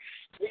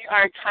we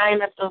are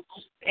tying up the loop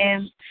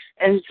in,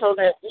 and so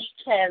that we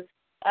can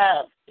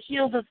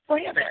heal this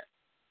planet.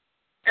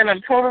 And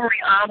I'm totally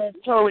honored,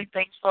 totally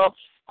thankful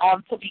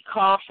to be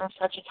called for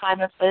such a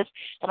time as this.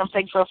 And I'm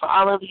thankful for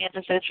all of the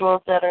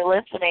individuals that are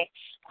listening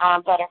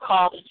that are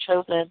called and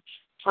chosen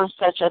for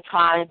such a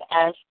time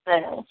as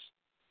this.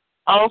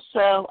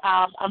 Also,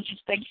 I'm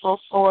just thankful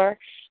for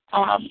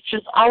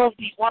just all of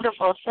the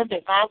wonderful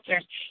ascended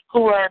masters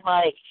who are,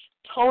 like,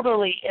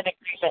 totally in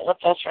agreement with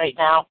us right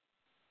now.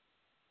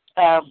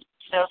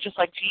 Just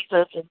like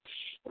Jesus and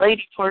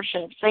Lady Portia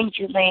and Saint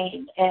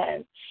Germain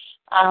and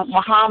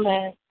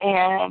Muhammad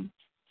and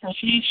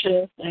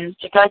Confucius and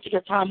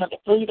Gautama the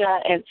Buddha,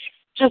 and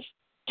just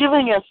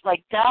giving us,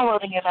 like,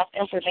 downloading enough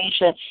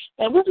information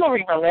that we've never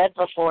even read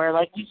before.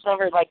 Like, we've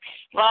never, like,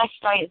 last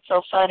night, it's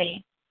so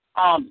funny,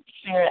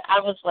 Spirit, I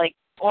was, like,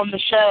 on the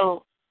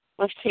show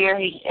with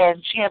Terry,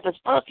 and she had this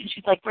book, and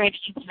she's like, Brandy,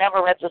 you've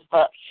never read this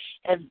book,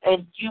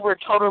 and you were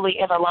totally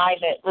in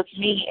alignment with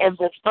me in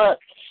this book.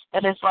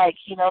 And it's like,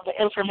 you know,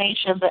 the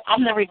information that I've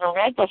never even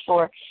read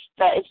before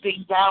that is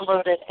being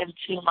downloaded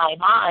into my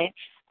mind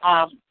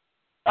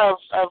of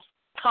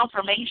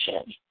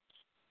confirmation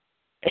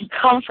and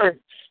comfort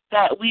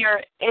that we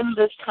are in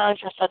this time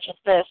for such as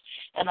this.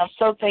 And I'm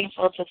so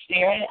thankful to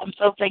Spirit. I'm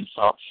so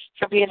thankful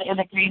for being in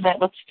agreement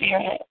with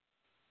Spirit.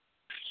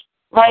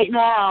 Right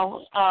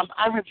now,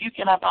 I rebuke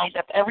and I bind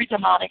up every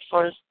demonic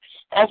force,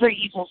 every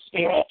evil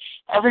spirit,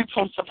 every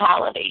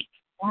principality,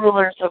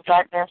 rulers of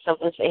darkness of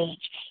this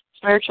age,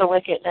 spiritual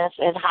wickedness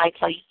in high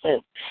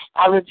places.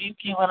 I rebuke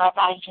you and I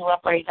bind you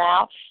up right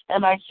now,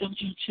 and I send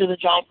you to the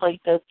dry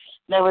places.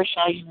 Never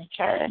shall you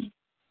return.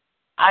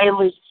 I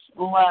lose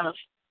love,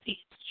 peace,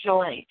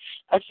 joy,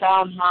 a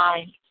sound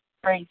mind,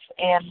 grace,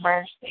 and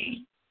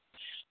mercy.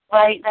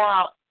 Right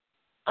now,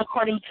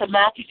 according to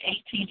Matthew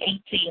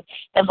 18:18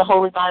 in the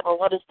Holy Bible,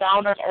 what is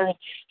bound on earth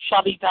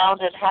shall be bound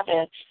in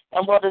heaven,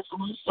 and what is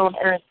loosed on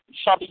earth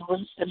shall be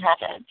loosed in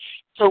heaven.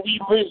 So we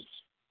lose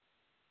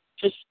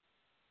just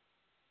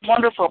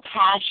wonderful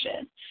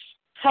passion,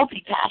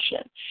 healthy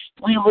passion.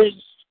 We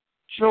lose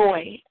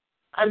joy,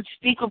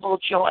 unspeakable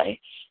joy.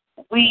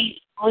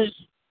 We lose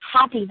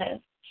happiness.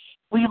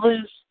 We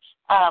lose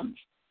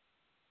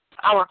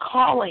our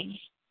calling.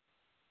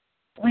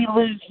 We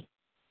lose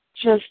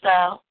just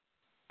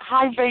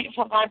high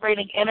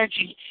vibrating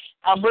energy.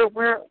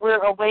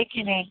 We're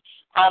awakening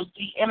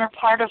the inner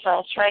part of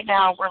us right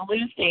now. We're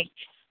losing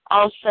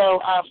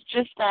also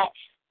just that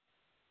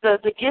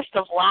the gift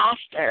of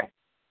laughter,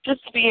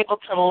 just to be able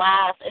to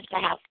laugh and to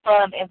have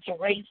fun and to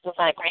raise the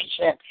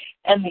vibration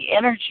and the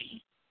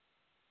energy.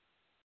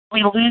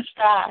 We lose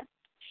that.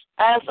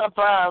 As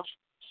above,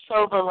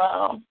 so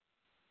below.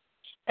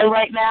 And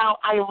right now,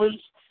 I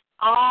lose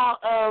all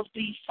of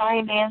the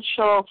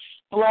financial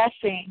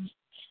blessings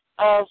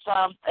of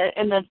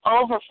and an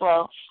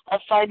overflow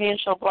of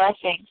financial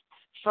blessings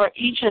for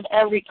each and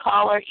every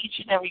caller, each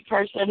and every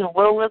person who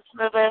will listen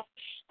to this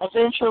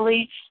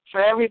eventually,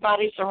 for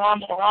everybody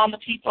surrounded around the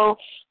people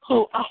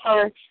who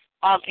are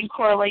in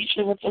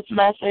correlation with this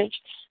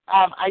message.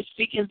 I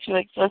speak into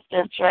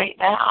existence right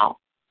now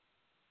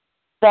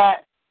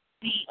that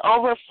the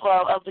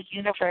overflow of the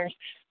universe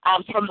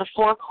from the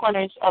four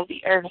corners of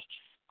the earth,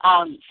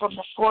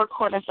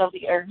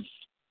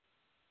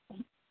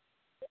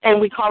 and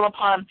we call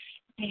upon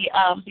the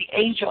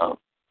angel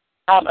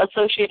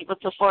associated with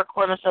the four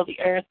corners of the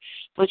earth,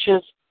 which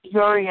is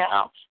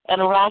Uriel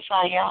and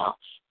Raphael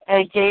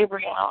and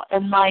Gabriel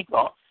and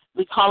Michael.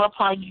 We call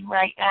upon you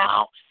right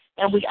now,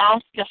 and we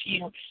ask of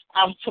you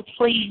to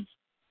please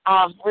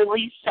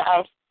release to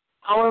us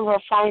all of the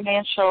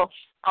financial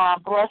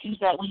blessings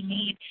that we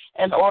need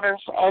in order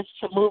for us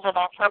to move in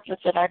our purpose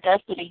and our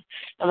destiny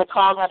and the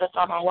call that is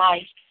on our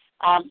life,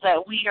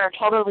 that we are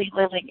totally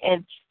living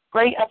in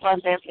great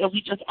abundance, and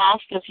we just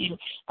ask of you,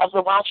 of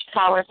the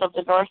watchtowers of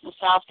the north, the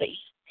south, the east,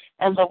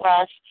 and the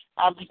west,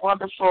 the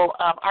wonderful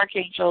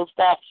archangels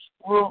that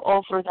rule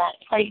over that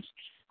place.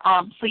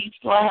 Please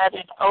go ahead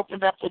and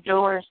open up the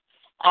doors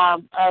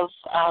of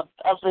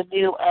the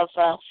new,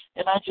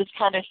 and I just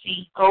kind of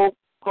see gold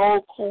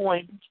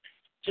coins,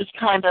 just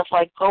kind of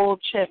like gold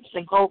chips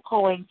and gold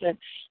coins and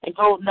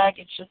gold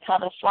nuggets just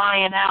kind of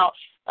flying out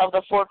of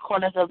the four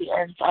corners of the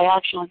earth. I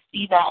actually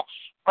see that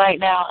right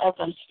now as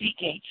I'm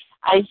speaking.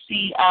 I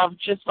see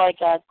just like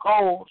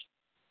gold.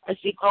 I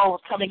see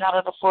gold coming out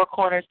of the four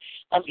corners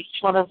of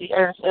each one of the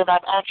earth, and I'm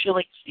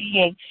actually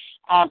seeing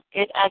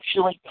it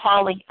actually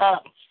piling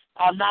up,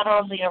 not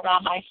only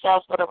around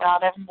myself, but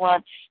around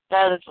everyone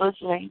that is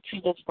listening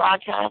to this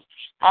broadcast.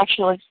 I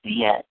actually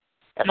see it,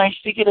 and I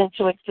speak it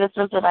into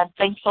existence, and I'm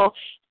thankful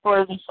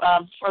for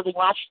the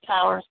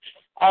watchtowers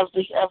of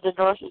the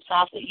north, the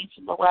south, the east,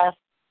 and the west,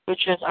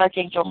 which is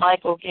Archangel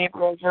Michael,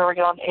 Gabriel,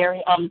 Uriel,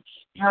 and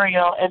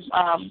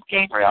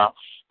Gabriel.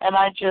 And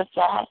I just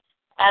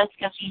ask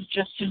of you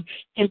just to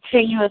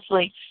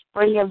continuously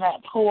bring in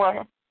that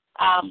pour,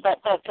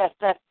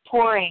 that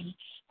pouring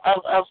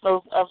of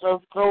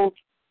those gold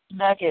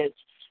nuggets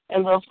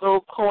and those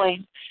gold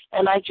coins.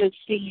 And I just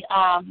see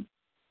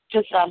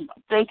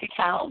bank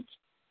accounts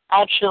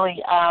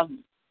actually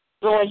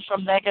going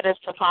from negative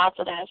to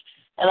positive.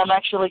 And I'm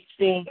actually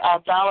seeing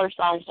dollar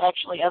signs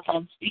actually as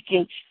I'm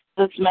speaking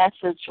this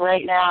message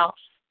right now.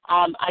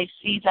 I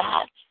see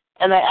that,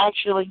 and I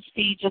actually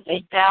see just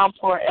a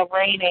downpour, a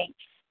raining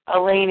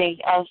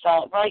as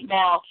right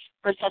now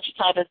for such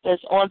a time as this.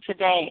 On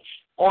today,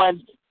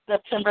 on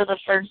September the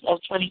 1st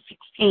of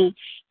 2016,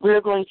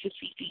 we're going to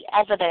see the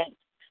evidence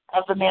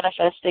of the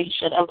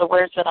manifestation of the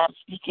words that I'm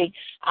speaking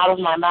out of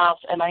my mouth,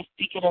 and I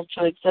speak it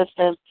into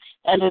existence,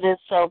 and it is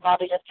so by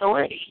the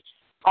authority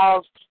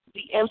of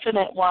the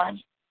Infinite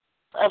One,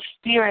 of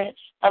Spirit,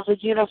 of the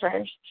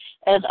universe,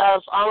 and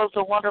of all of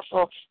the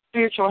wonderful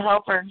spiritual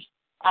helpers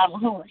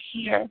who are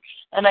here.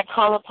 And I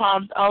call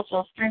upon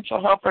also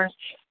spiritual helpers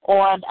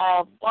on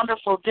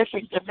wonderful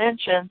different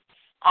dimensions,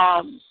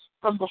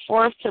 from the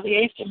fourth to the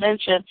eighth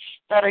dimension,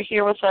 that are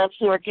here with us,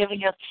 who are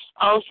giving us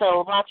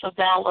also lots of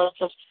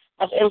downloads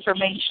of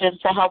information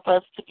to help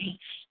us to be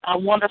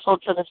wonderful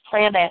to this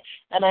planet.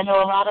 And I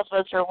know a lot of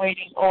us are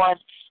waiting on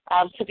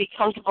to be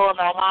comfortable in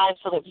our lives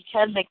so that we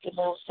can make the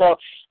move. So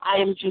I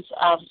am just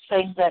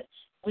saying that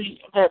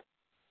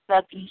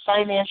that the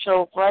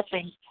financial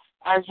blessings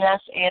are yes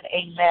and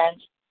amen.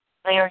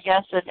 They are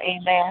yes and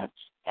amen.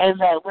 And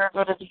that we're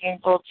going to be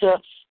able to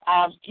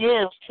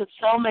give to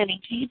so many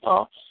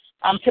people,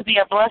 to be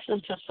a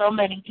blessing to so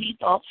many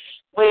people,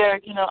 where,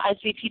 I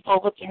see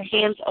people with their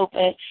hands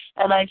open,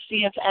 and I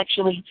see it's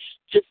actually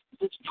just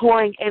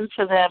pouring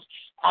into them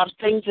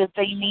things that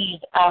they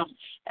need.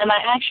 And I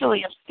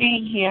actually am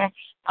seeing here,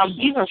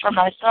 even for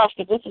myself,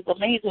 because this is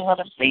amazing what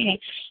I'm seeing,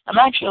 I'm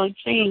actually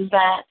seeing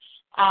that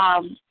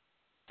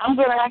I'm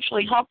going to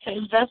actually help to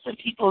invest in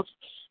people's,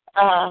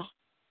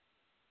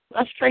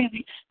 that's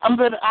crazy.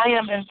 I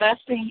am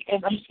investing,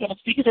 and I'm just going to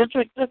speak it into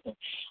existence.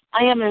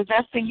 I am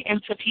investing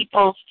into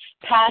people's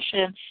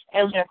passion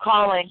and their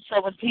calling.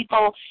 So when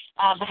people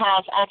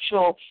have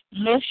actual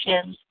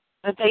missions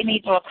that they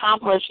need to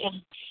accomplish,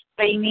 and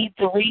they need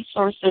the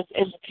resources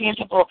and the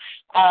tangible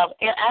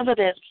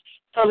evidence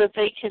so that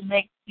they can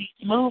make these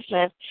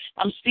movements,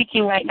 I'm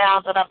speaking right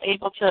now that I'm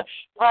able to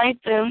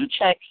write them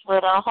checks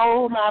with a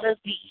whole lot of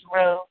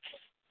zeros.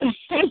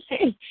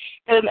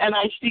 and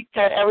I speak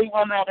to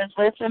everyone that is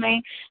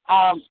listening.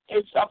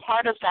 It's a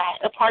part of that,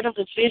 a part of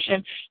the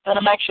vision that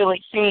I'm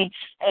actually seeing.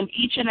 And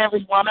each and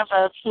every one of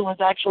us who is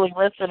actually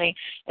listening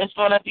is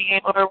going to be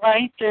able to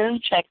write them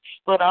checks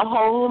with a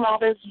whole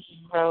lot of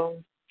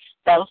zeros.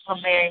 That was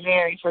from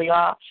Mary for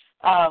y'all.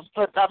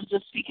 But I'm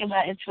just speaking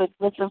that into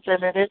existence,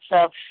 and it is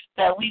so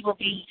that we will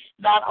be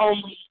not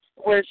only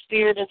where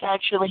Spirit is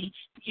actually,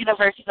 the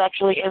universe is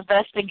actually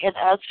investing in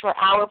us for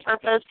our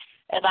purpose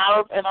and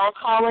our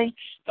calling,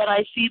 but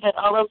I see that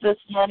all of this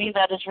money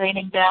that is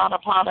raining down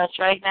upon us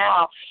right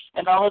now,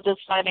 and all of this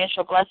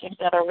financial blessings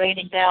that are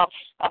raining down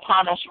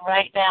upon us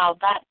right now,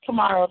 not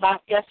tomorrow,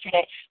 not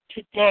yesterday,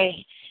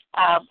 today,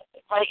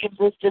 right in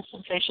this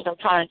dispensation of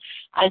time,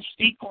 I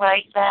speak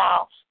right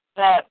now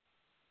that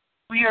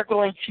we are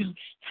going to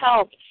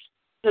help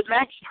the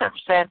next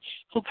person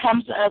who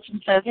comes to us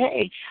and says,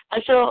 hey, I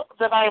feel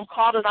that I am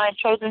called and I am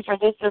chosen for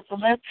this, this,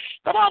 and this,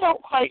 but I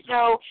don't quite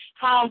know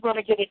how I'm going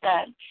to get it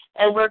done.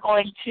 And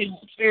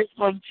Spirit's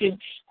going to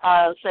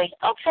say,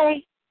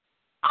 okay,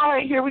 all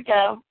right, here we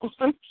go.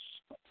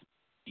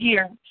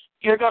 Here,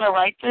 you're going to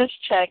write this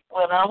check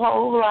with a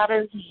whole lot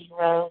of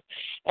zeros,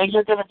 and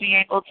you're going to be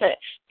able to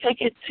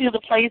take it to the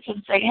place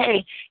and say,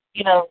 hey,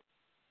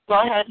 go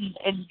ahead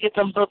and get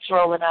them books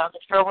rolling out.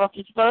 This girl wrote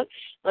this book.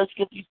 Let's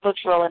get these books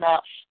rolling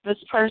out. This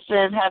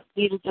person has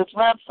needed this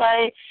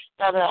website,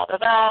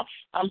 da-da-da-da.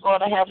 I'm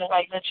going to have it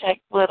write a check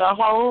with a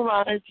whole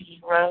lot of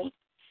zeros.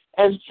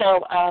 And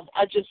so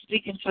I just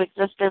speak into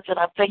existence, and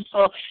I'm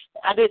thankful.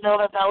 I didn't know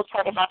that was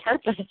part of my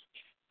purpose.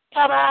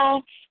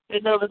 Ta-da!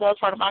 Didn't know that was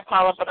part of my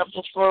calling, but I'm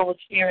just full with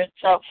Spirit.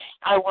 So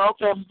I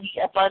welcome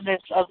the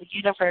abundance of the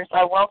universe.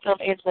 I welcome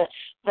in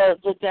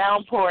the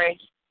downpouring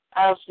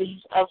of the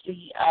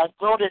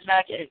golden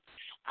nuggets,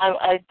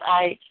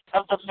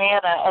 of the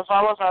manna, of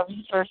all of our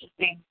resources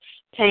being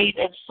paid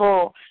in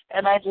full.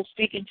 And I just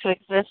speak into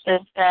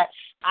existence that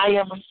I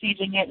am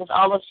receiving it, and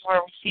all of us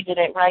are receiving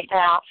it right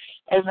now,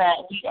 and that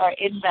we are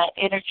in that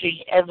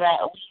energy, and that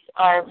we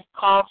are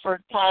called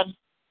for time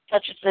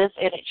such as this,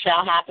 and it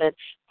shall happen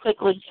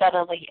quickly,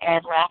 suddenly,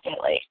 and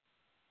rapidly.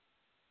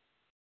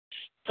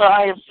 So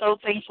I am so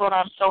thankful, and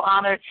I'm so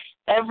honored.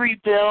 Every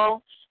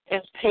bill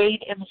is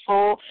paid in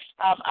full.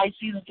 I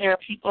see that there are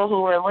people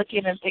who are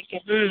looking and thinking,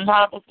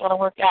 how is this going to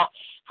work out?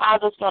 How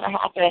is this going to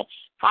happen?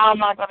 How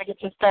am I going to get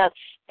this done?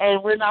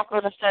 And we're not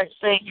going to start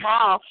saying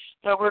how,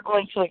 but we're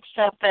going to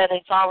accept that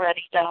it's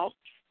already done,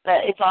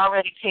 that it's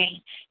already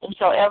paid. And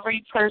so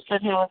every person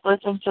who is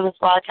listening to this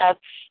podcast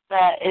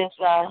that is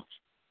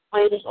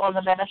waiting on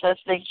the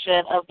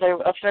manifestation of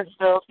certain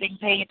bills being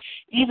paid,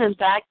 even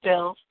back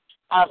bills,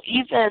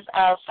 even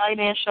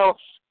financial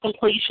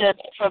completion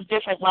from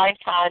different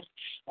lifetimes,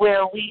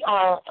 where we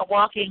are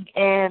walking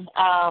in,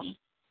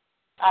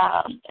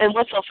 and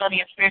what's so funny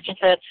is Spiritual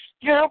said,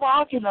 you're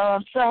walking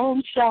on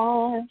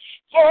sunshine,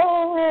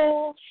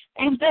 yeah,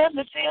 and doesn't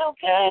it feel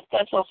good?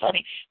 That's so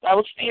funny. That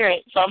was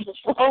Spirit, so I'm just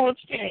flowing with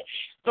Spirit.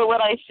 But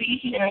what I see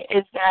here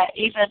is that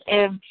even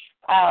in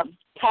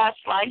past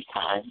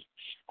lifetimes,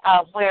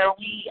 where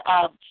we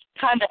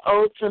kind of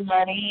owed some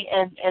money,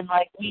 and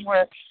like we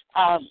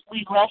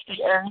left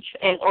the earth,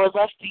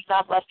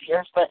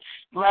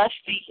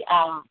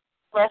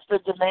 left the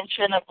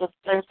dimension of the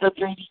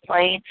 3D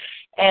plane,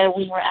 and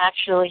we were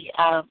actually,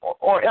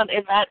 or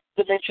in that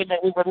dimension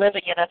that we were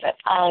living in at that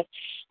time,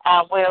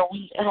 where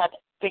we had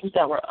things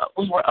that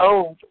we were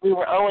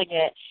owing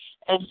it,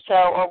 and so,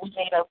 or we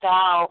made a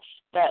vow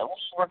that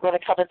we were going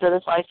to come into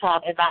this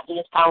lifetime and not be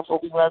as powerful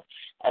we was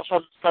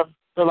from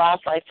the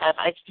last lifetime.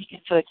 I speak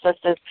into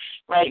existence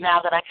right now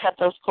that I cut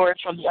those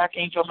cords from the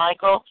Archangel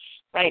Michael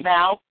right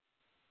now.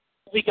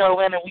 We go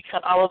in and we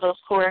cut all of those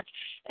cords,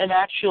 and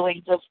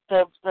actually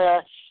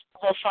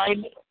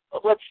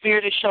what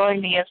Spirit is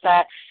showing me is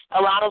that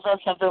a lot of us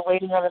have been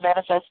waiting on the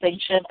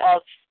manifestation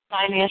of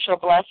financial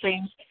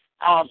blessings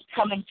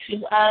coming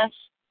to us,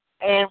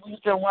 and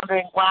we've been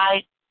wondering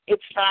why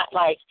it's not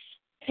like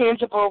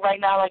tangible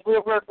right now. Like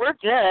we're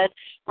good,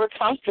 we're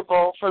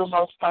comfortable for the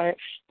most part,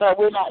 but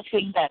we're not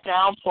seeing that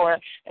downpour.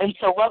 And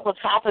so what was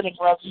happening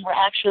was we were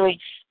actually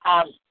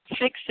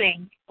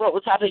fixing what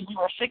was happening. We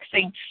were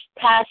fixing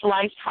past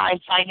lifetime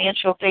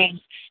financial things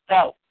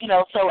that,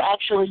 so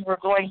actually we're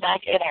going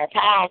back in our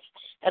past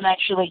and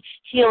actually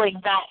healing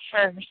that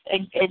first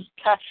and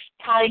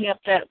tying up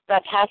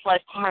that past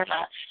life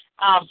karma.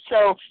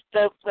 So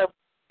the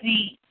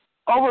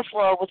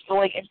overflow was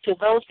going into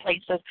those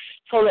places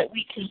so that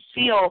we can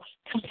feel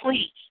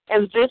complete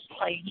in this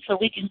plane, so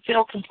we can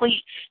feel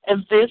complete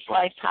in this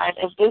lifetime,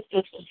 in this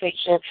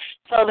dispensation,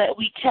 so that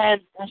we can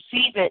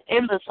receive it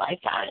in this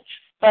lifetime.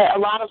 But a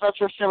lot of us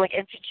were feeling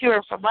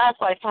insecure from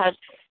last lifetime,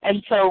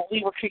 and so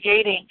we were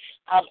creating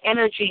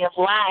energy of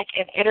lack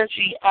and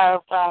energy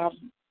of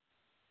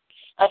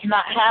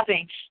not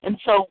having. And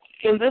so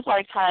in this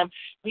lifetime,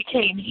 we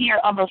came here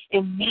almost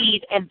in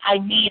need, and I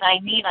need,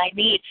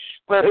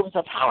 where it was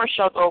a power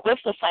struggle with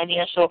the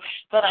financial.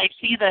 But I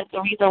see that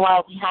the reason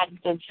why we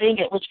hadn't been seeing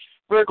it, which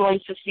we're going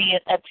to see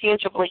it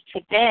tangibly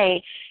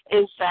today,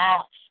 is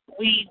that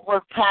we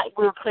were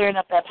clearing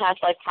up that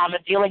past life karma,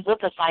 dealing with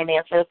the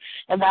finances,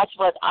 and that's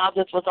what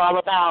August was all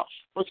about,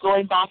 was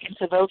going back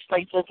into those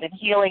places and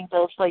healing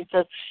those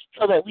places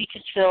so that we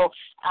could feel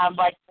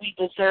like we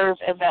deserve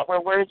and that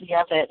we're worthy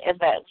of it and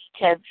that we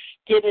can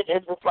get it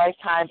in this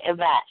lifetime and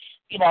that,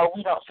 we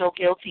don't feel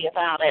guilty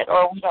about it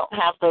or we don't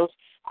have those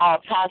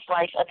past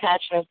life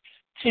attachments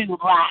to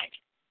lack.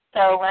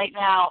 So right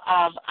now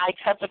I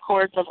cut the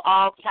cords of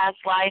all past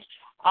life,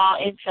 all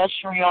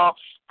ancestral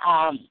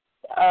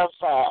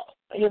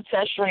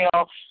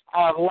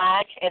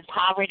lack and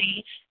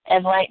poverty,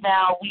 and right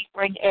now we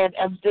bring in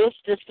this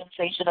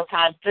dispensation of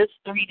time, this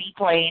 3D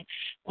plane,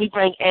 we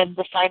bring in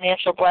the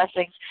financial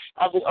blessings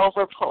of the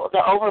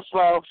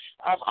overflow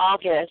of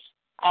August.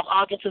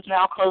 August is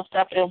now closed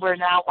up, and we're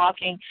now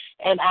walking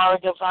in our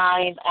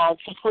divine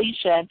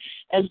completion.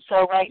 And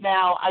so right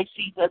now I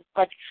see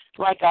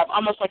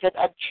almost like a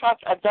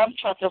dump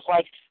truck of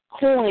like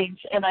coins,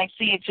 and I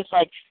see it just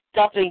like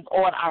dumping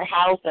on our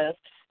houses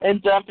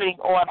and dumping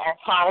on our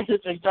cars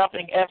and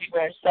dumping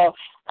everywhere. So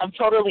I'm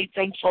totally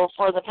thankful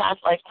for the past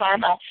life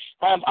karma.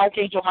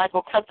 Archangel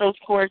Michael cut those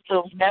cords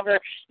so we never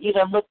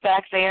even look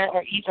back there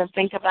or even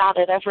think about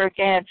it ever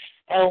again.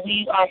 And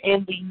we are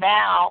in the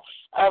now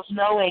of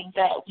knowing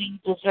that we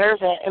deserve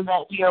it and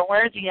that we are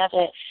worthy of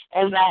it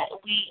and that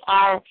we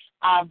are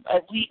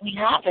we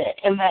have it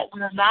and that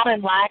we're not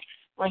in lack.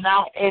 We're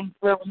not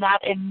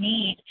in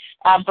need,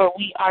 but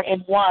we are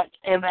in want,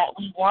 and that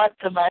we want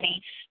the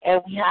money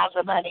and we have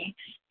the money.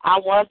 I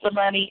want the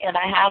money and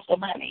I have the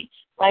money.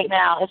 Right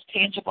now, it's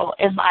tangible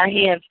in our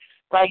hands.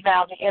 Right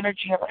now, the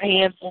energy of our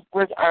hands are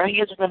going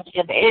to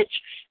begin to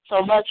itch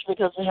so much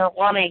because we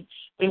want it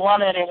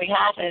and we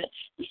have it.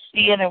 We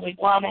see it and we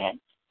want it.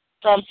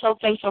 So I'm so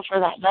thankful for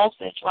that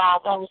message.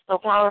 Wow, that was so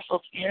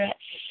powerful, Spirit.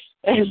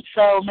 And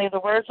so may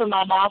the words of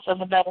my mouth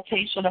and the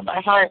meditation of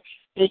my heart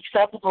be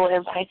acceptable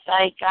in thy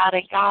sight, God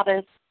and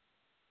Goddess,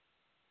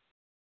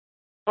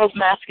 both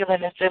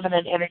masculine and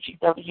feminine energies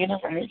of the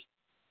universe.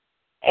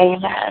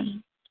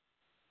 Amen.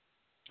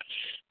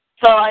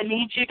 So I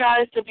need you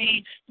guys to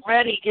be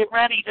ready. Get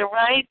ready to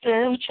write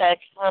them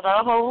checks with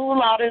a whole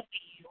lot of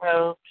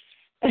zeros.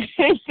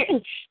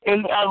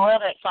 And I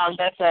love that song.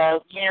 That's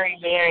Mary,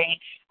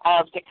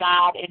 the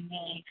God in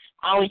me.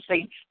 I always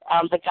say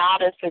the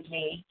Goddess in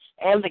me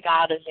and the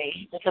God in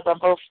me because I'm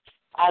both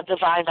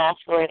divine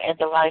masculine and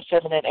divine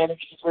feminine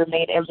energies. We're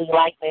made in the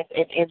likeness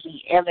and in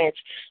the image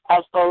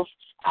of both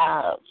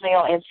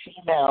male and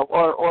female,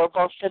 or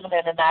both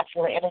feminine and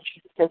masculine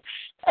energies, because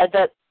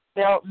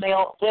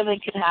male women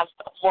can have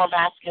more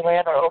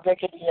masculine, or there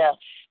could be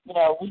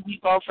we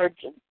both are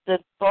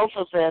both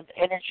of the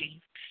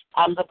energies.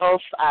 The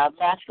both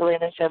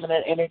masculine and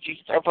feminine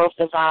energies are both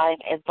divine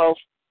and both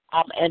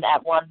in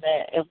at one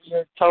minute, and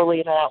we're totally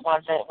in at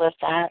one minute with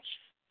that.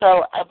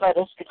 So, but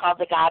it's called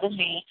The God in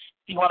Me.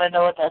 If you want to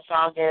know what that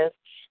song is.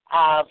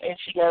 And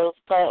she goes,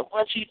 but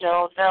what you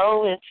don't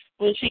know is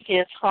when she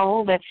gets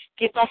home and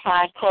get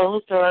behind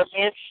closed doors,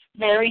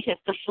 Mary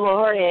hits the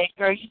floor and,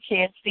 girl, you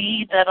can't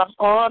see that I'm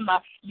on my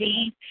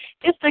knees.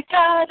 It's the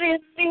God in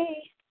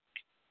me.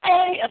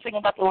 Hey, I think I'm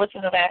about to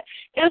listen to that.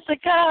 It's the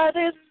God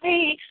in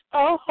me.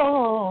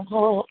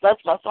 Oh,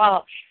 that's my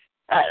song.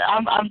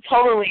 I'm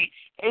totally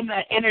in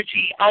that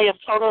energy. I am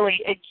totally,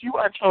 and you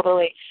are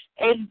totally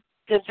in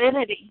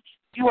divinity.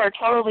 You are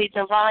totally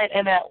divine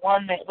and at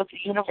one with the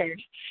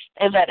universe,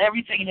 and that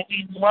everything that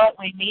we want,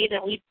 we need,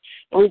 and we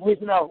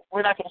no,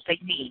 we're not going to say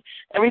need.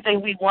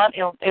 Everything we want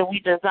and we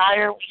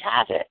desire, we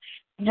have it.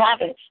 We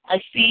have it. I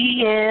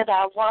see it.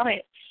 I want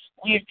it.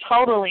 we're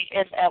totally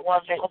in at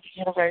one with the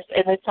universe,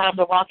 and it's time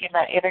to walk in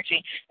that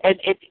energy. And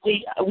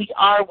we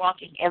are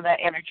walking in that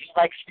energy,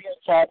 like Spirit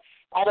said.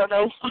 I don't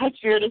know why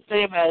Spirit is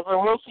saying that,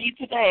 but we'll see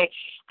today.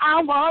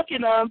 I'm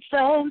walking on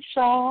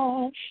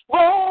sunshine,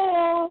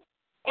 whoa,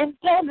 and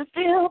then to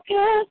feel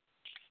good.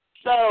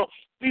 So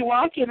we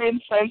walking in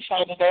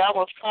sunshine today. I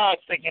almost cried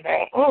singing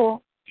that.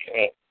 Oh,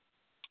 okay.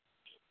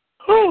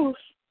 Whew.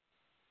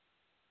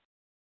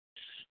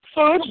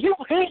 So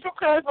anyway,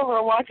 because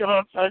we're walking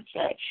on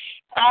sunshine,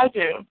 I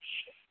do.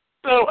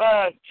 So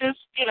just,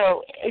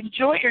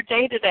 enjoy your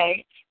day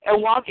today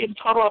and walk in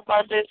total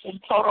abundance and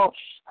total,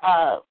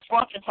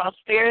 walk in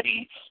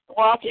prosperity,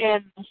 walk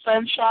in the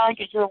sunshine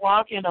because you're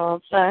walking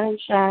on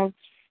sunshine,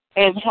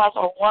 and have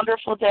a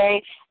wonderful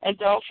day. And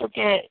don't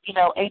forget,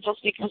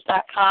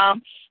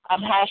 angelspeakers.com,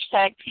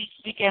 hashtag Peace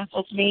Begins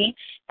with Me,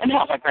 and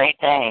have a great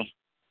day.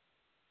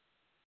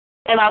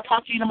 And I'll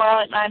talk to you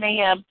tomorrow at 9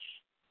 a.m.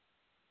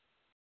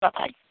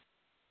 Bye-bye.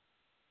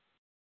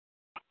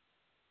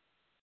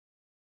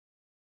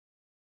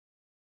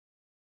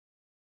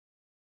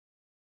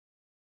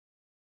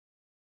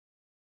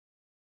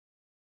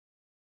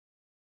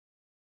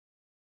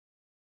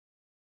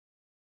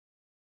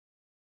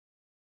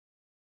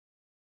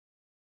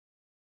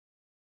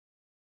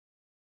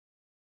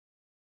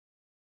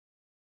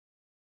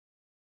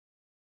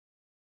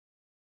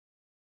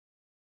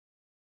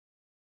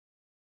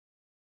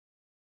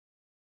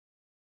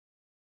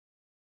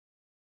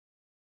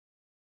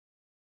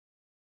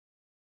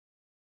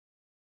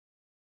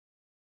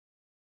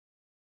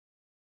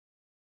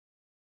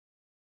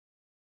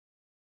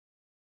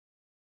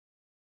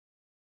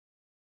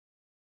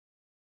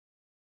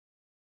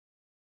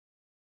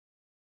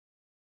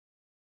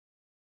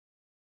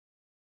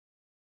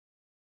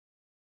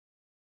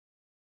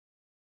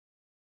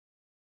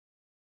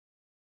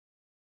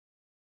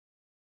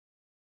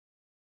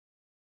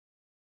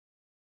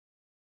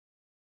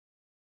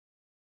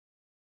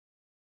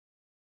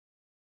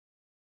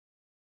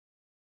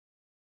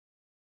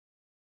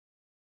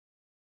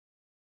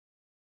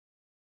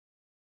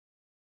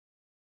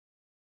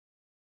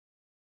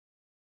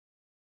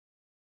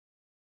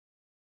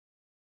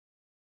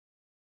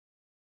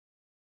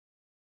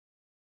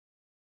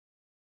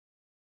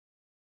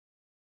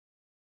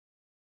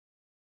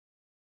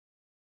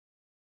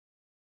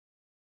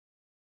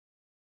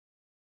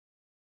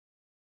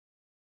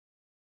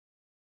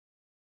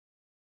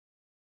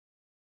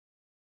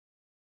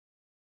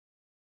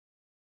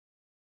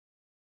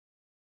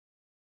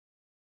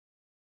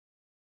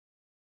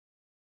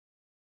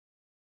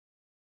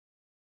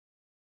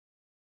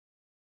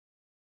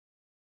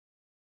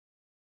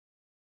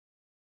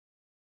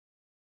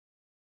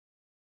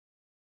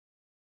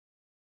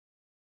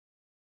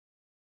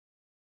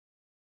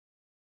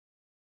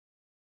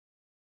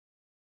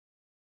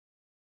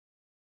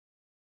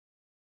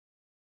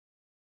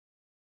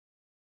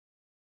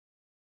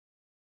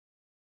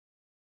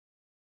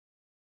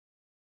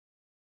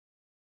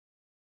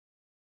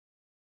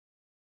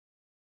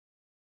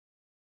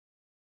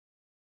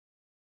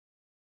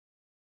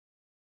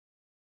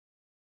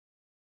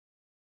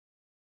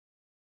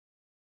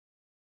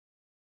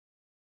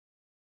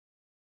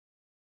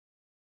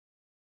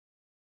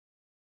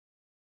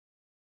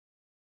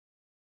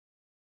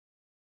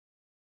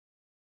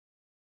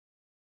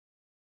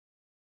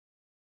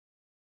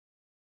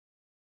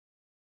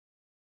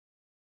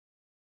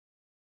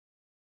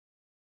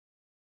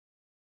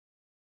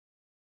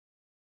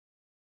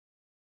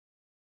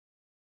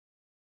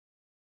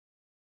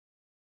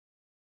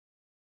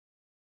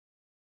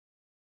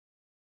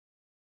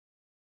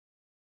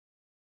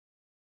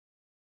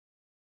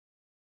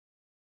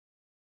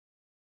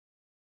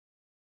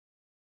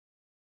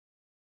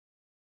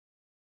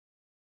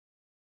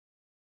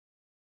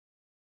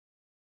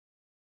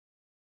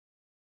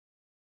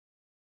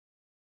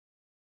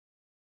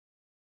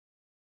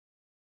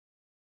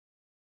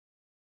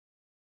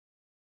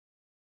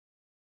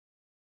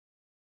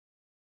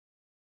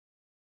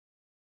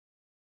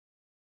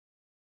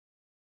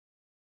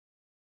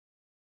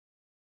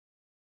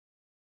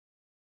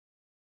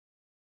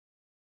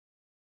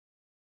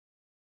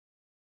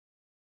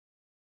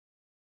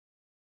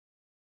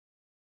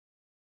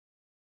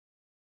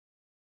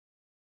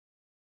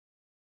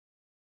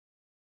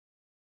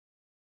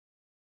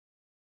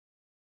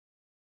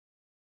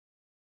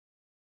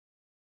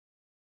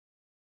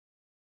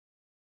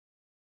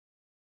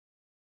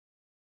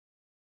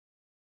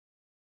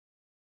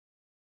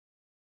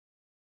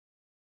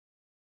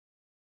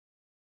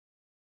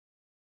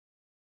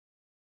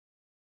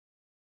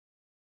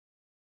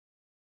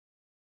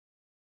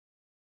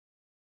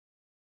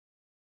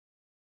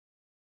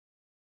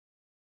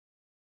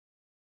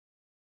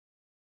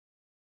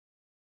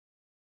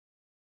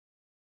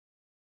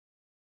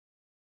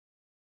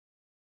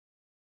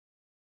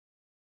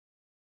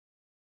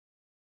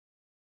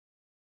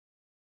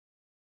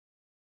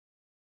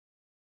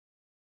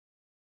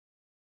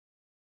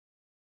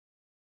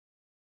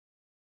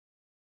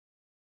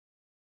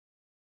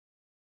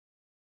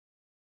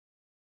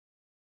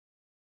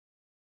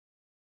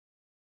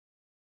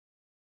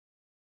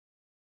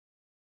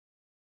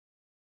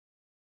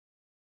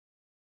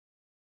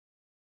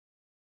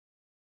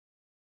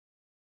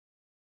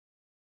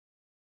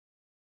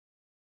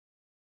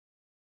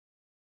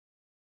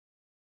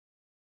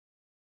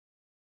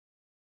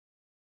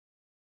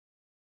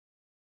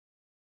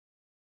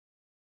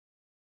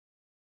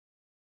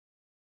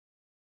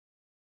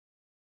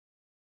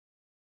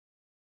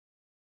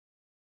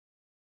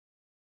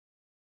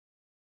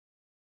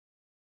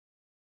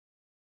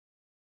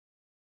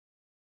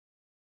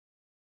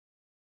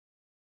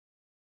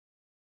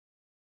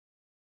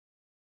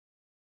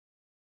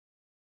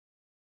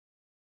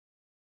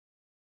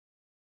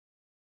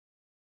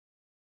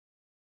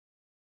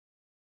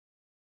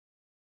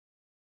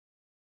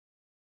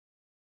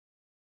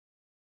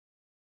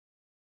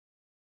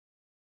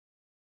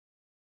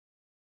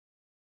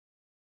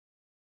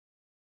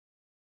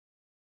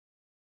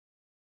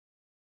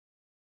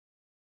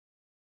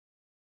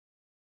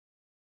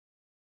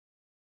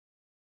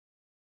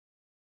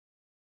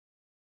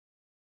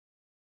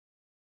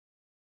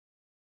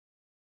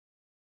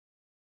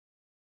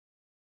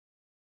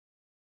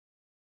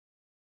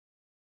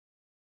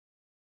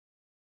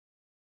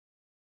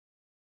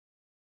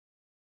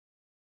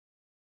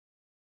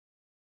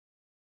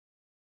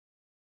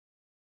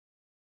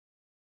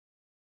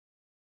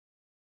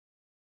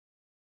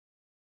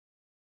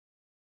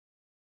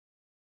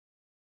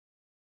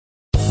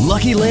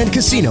 Lucky Land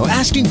Casino,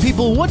 asking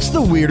people, what's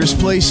the weirdest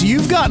place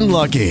you've gotten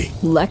lucky?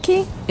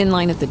 Lucky? In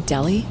line at the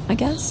deli, I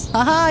guess?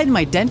 Aha, in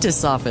my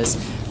dentist's office.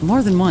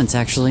 More than once,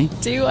 actually.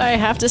 Do I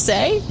have to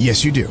say?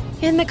 Yes, you do.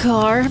 In the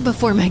car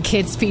before my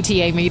kids'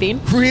 PTA meeting.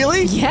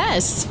 Really?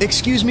 Yes.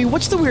 Excuse me,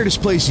 what's the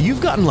weirdest place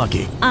you've gotten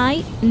lucky?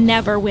 I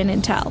never win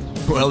and tell.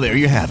 Well, there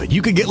you have it.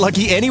 You can get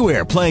lucky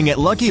anywhere, playing at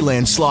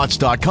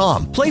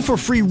LuckyLandSlots.com. Play for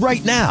free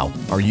right now.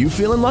 Are you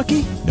feeling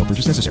lucky? No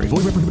purchase necessary.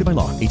 Void where prohibited by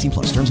law. 18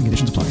 plus. Terms and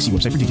conditions apply. See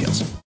website for details.